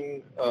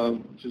Güssing,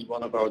 which is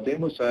one of our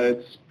demo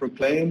sites,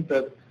 proclaimed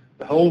that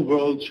the whole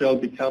world shall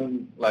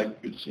become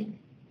like Güssing.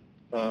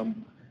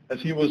 As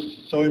he was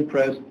so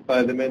impressed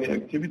by the many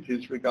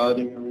activities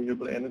regarding a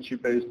renewable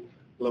energy-based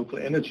local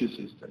energy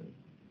system.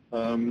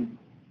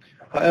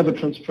 However,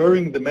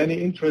 transferring the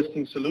many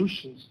interesting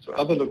solutions to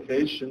other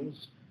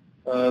locations,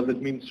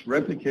 that means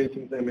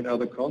replicating them in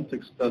other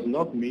contexts, does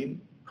not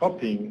mean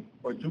copying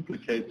or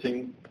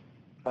duplicating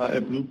a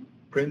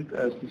blueprint,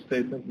 as the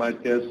statement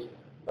might guess,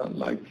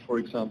 like, for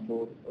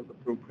example, the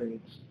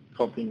blueprints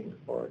copying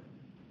or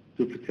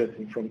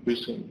duplicating from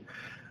Güssing.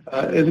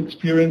 As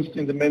experienced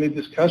in the many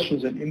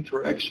discussions and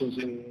interactions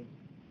in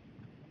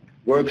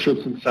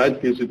workshops and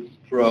site visits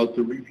throughout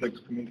the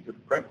ReFlex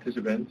communicative practice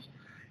events,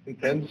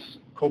 intense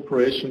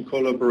cooperation,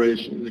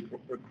 collaboration is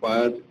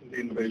required in the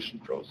innovation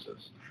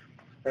process,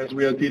 as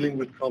we are dealing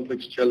with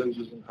complex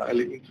challenges and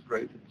highly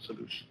integrated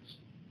solutions.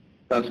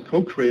 Thus,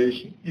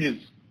 co-creation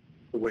is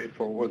the way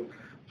forward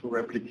to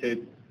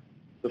replicate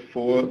the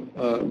 4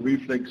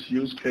 ReFlex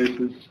use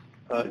cases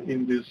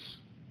in this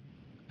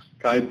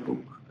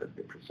guidebook that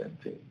we're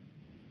presenting.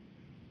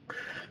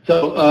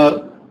 So,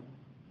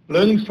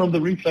 learnings from the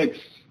ReFlex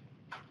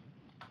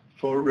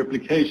for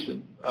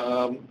replication.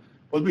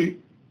 What we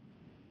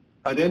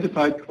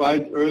identified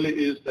quite early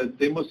is that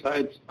demo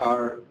sites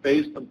are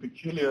based on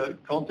peculiar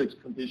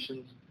context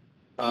conditions,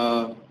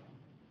 some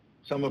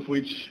of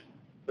which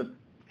that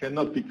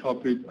cannot be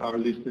copied are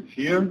listed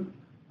here.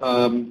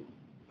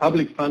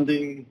 Public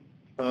funding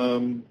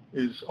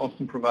is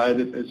often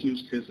provided as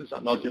use cases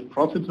are not yet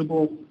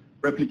profitable.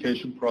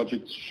 Replication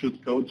projects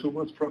should go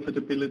towards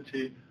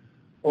profitability.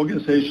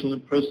 Organizational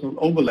and personal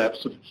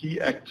overlaps of key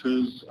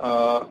actors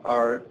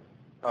are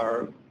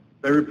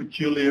very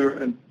peculiar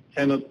and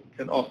can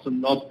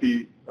often not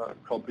be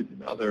copied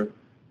in other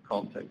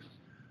contexts.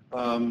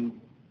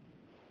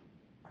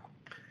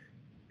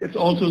 It's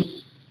also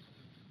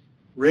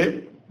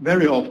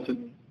very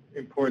often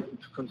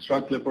important to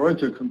construct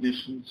laboratory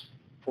conditions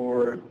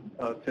for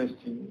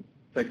testing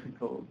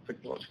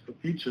technological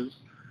features.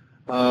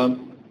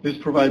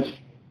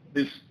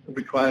 This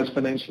requires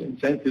financial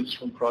incentives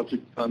from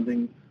project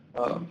funding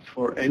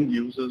for end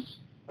users,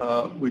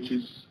 which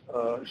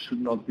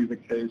should not be the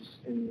case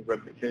in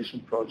replication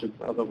projects.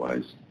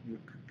 Otherwise, you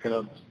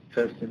cannot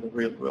test in a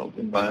real-world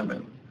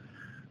environment.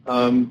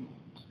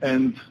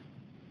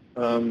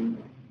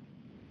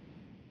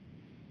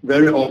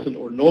 Very often,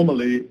 or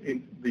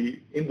normally, the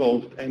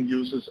involved end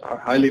users are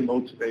highly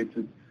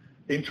motivated,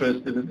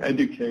 interested, and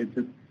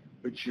educated,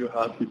 which you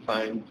hardly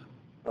find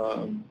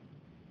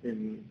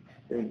in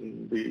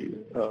the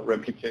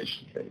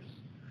replication case.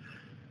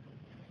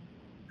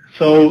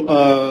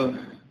 So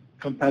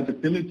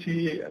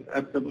compatibility and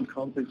adaptable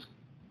context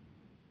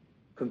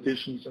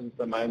conditions and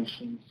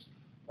dimensions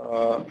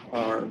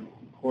are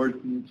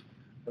important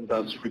and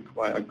thus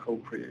require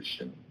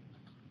co-creation.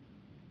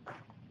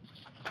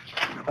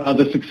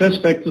 The success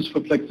factors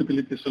for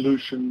flexibility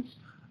solutions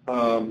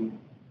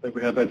that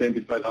we have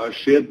identified are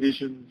shared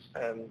visions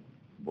and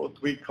what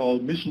we call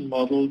mission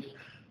models,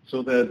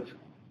 so that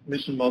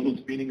mission models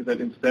meaning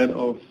that instead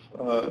of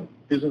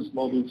business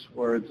models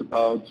where it's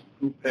about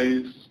who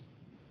pays,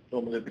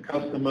 normally the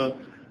customer,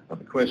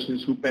 the question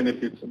is who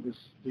benefits, and this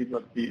need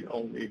not be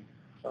only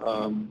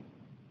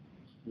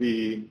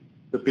the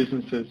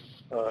businesses,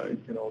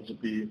 it can also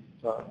be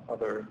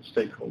other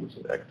stakeholders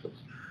and actors.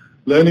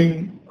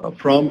 Learning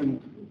from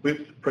and with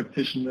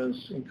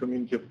practitioners in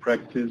community of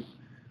practice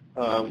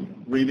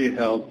really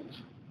helped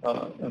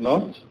a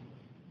lot.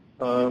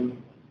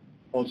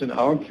 Also in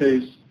our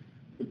case,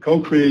 the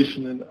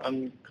co-creation and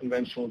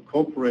unconventional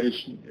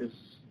cooperation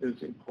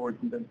is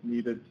important and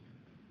needed.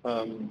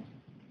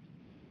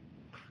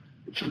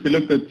 It should be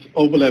looked at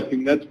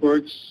overlapping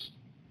networks.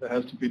 There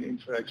has to be an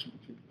interaction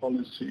between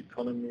policy,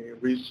 economy,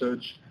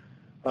 research.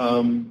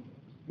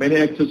 Many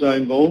actors are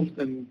involved,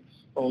 and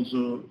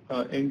also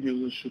end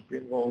users should be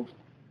involved.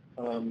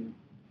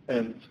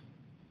 And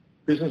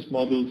business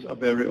models are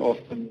very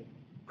often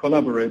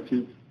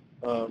collaborative,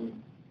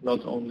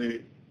 not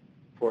only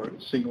for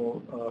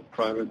single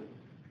private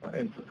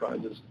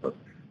enterprises, but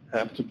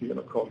have to be in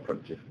a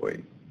cooperative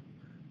way.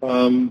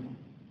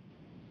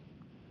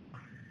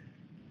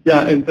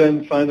 Yeah, and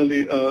then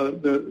finally,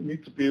 there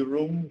needs to be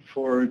room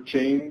for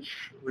change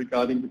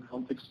regarding the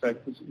context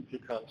factors. If you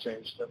can't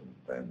change them,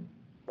 then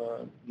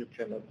you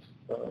cannot,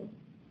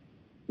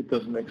 it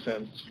doesn't make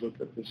sense to look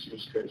at these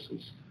use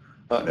cases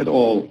at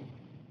all.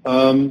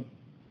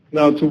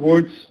 Now,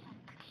 towards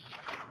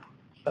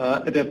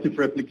adaptive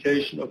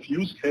replication of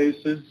use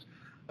cases,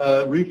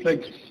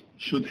 ReFlex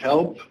should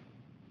help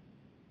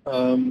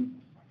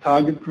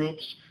target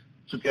groups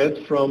to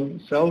get from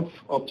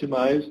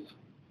self-optimized,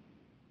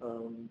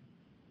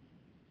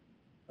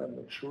 I'm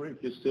not sure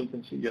if you still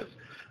can see, yes,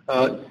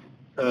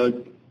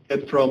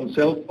 get from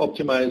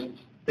self-optimized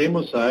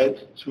demo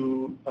sites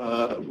to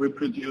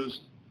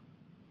reproduced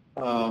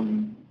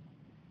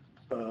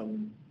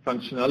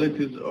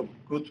functionalities of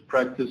good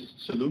practice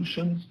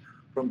solutions,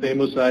 from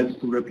demo sites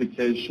to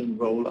replication,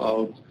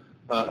 rollout,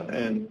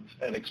 and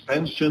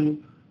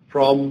expansion,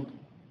 from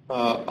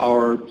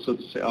our, so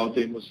to say, our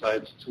demo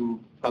sites to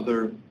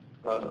other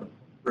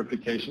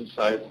replication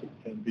sites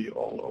that can be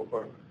all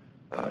over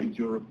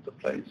Europe, the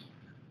place.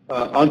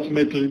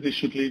 Ultimately, this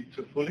should lead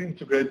to fully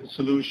integrated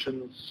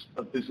solutions,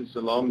 but this is a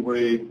long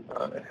way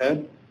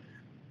ahead.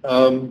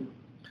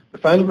 The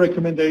final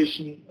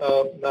recommendation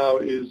now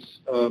is,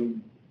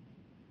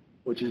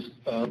 which is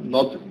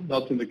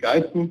not in the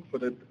guidebook for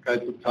the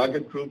guidebook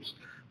target groups,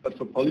 but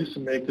for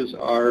policymakers,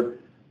 are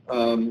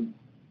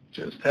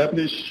to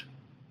establish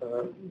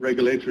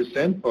regulatory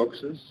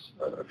sandboxes.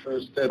 A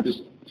first step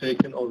is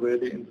taken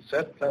already in the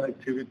set plan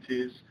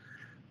activities,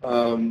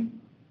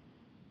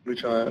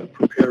 which are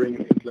preparing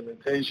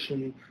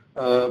implementation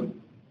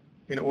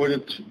in order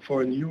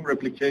for a new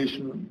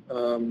replication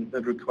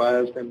that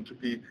requires them to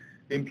be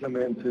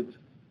implemented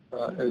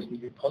as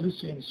new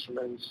policy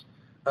instruments.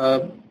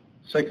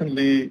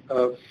 Secondly,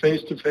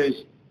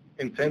 face-to-face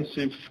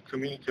intensive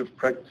community of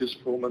practice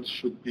formats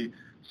should be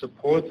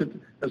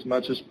supported as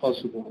much as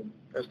possible.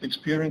 As the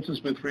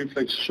experiences with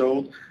ReFlex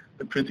showed,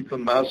 the critical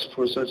mass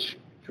for such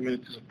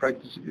communities of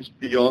practice is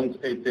beyond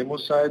a demo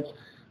site.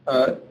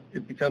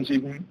 It becomes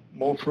even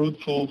more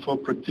fruitful for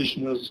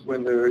practitioners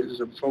when there is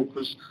a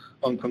focus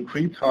on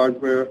concrete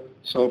hardware,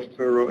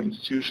 software, or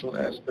institutional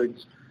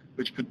aspects,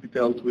 which could be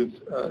dealt with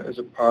as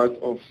a part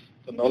of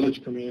the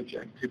knowledge community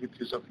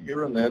activities of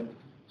Euronet,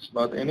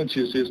 smart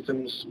energy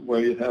systems, where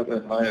you have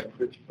a higher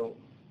critical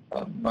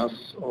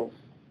mass of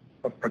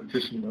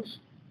practitioners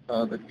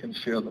that can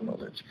share the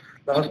knowledge.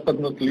 Last but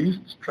not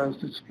least,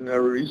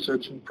 transdisciplinary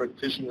research and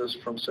practitioners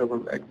from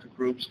several actor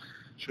groups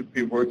should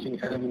be working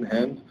hand in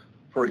hand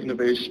for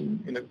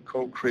innovation in a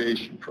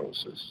co-creation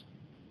process.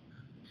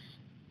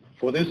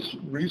 For this,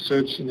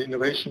 research and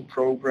innovation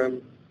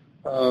program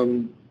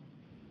and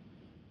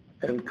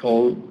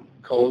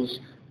calls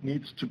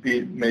needs to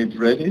be made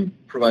ready,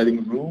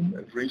 providing room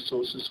and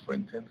resources for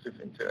intensive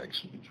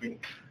interaction between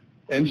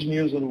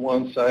engineers on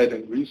one side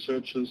and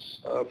researchers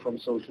from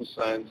social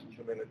science and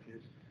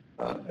humanities,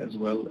 as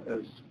well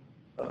as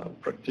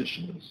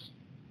practitioners.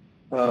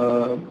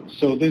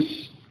 So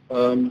this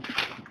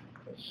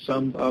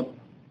summed up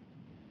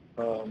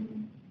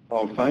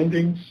our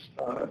findings,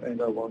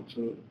 and I want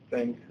to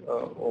thank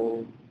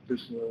all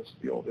listeners,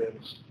 the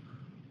audience,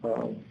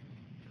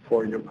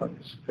 for your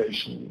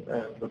participation,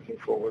 and looking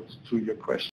forward to your questions.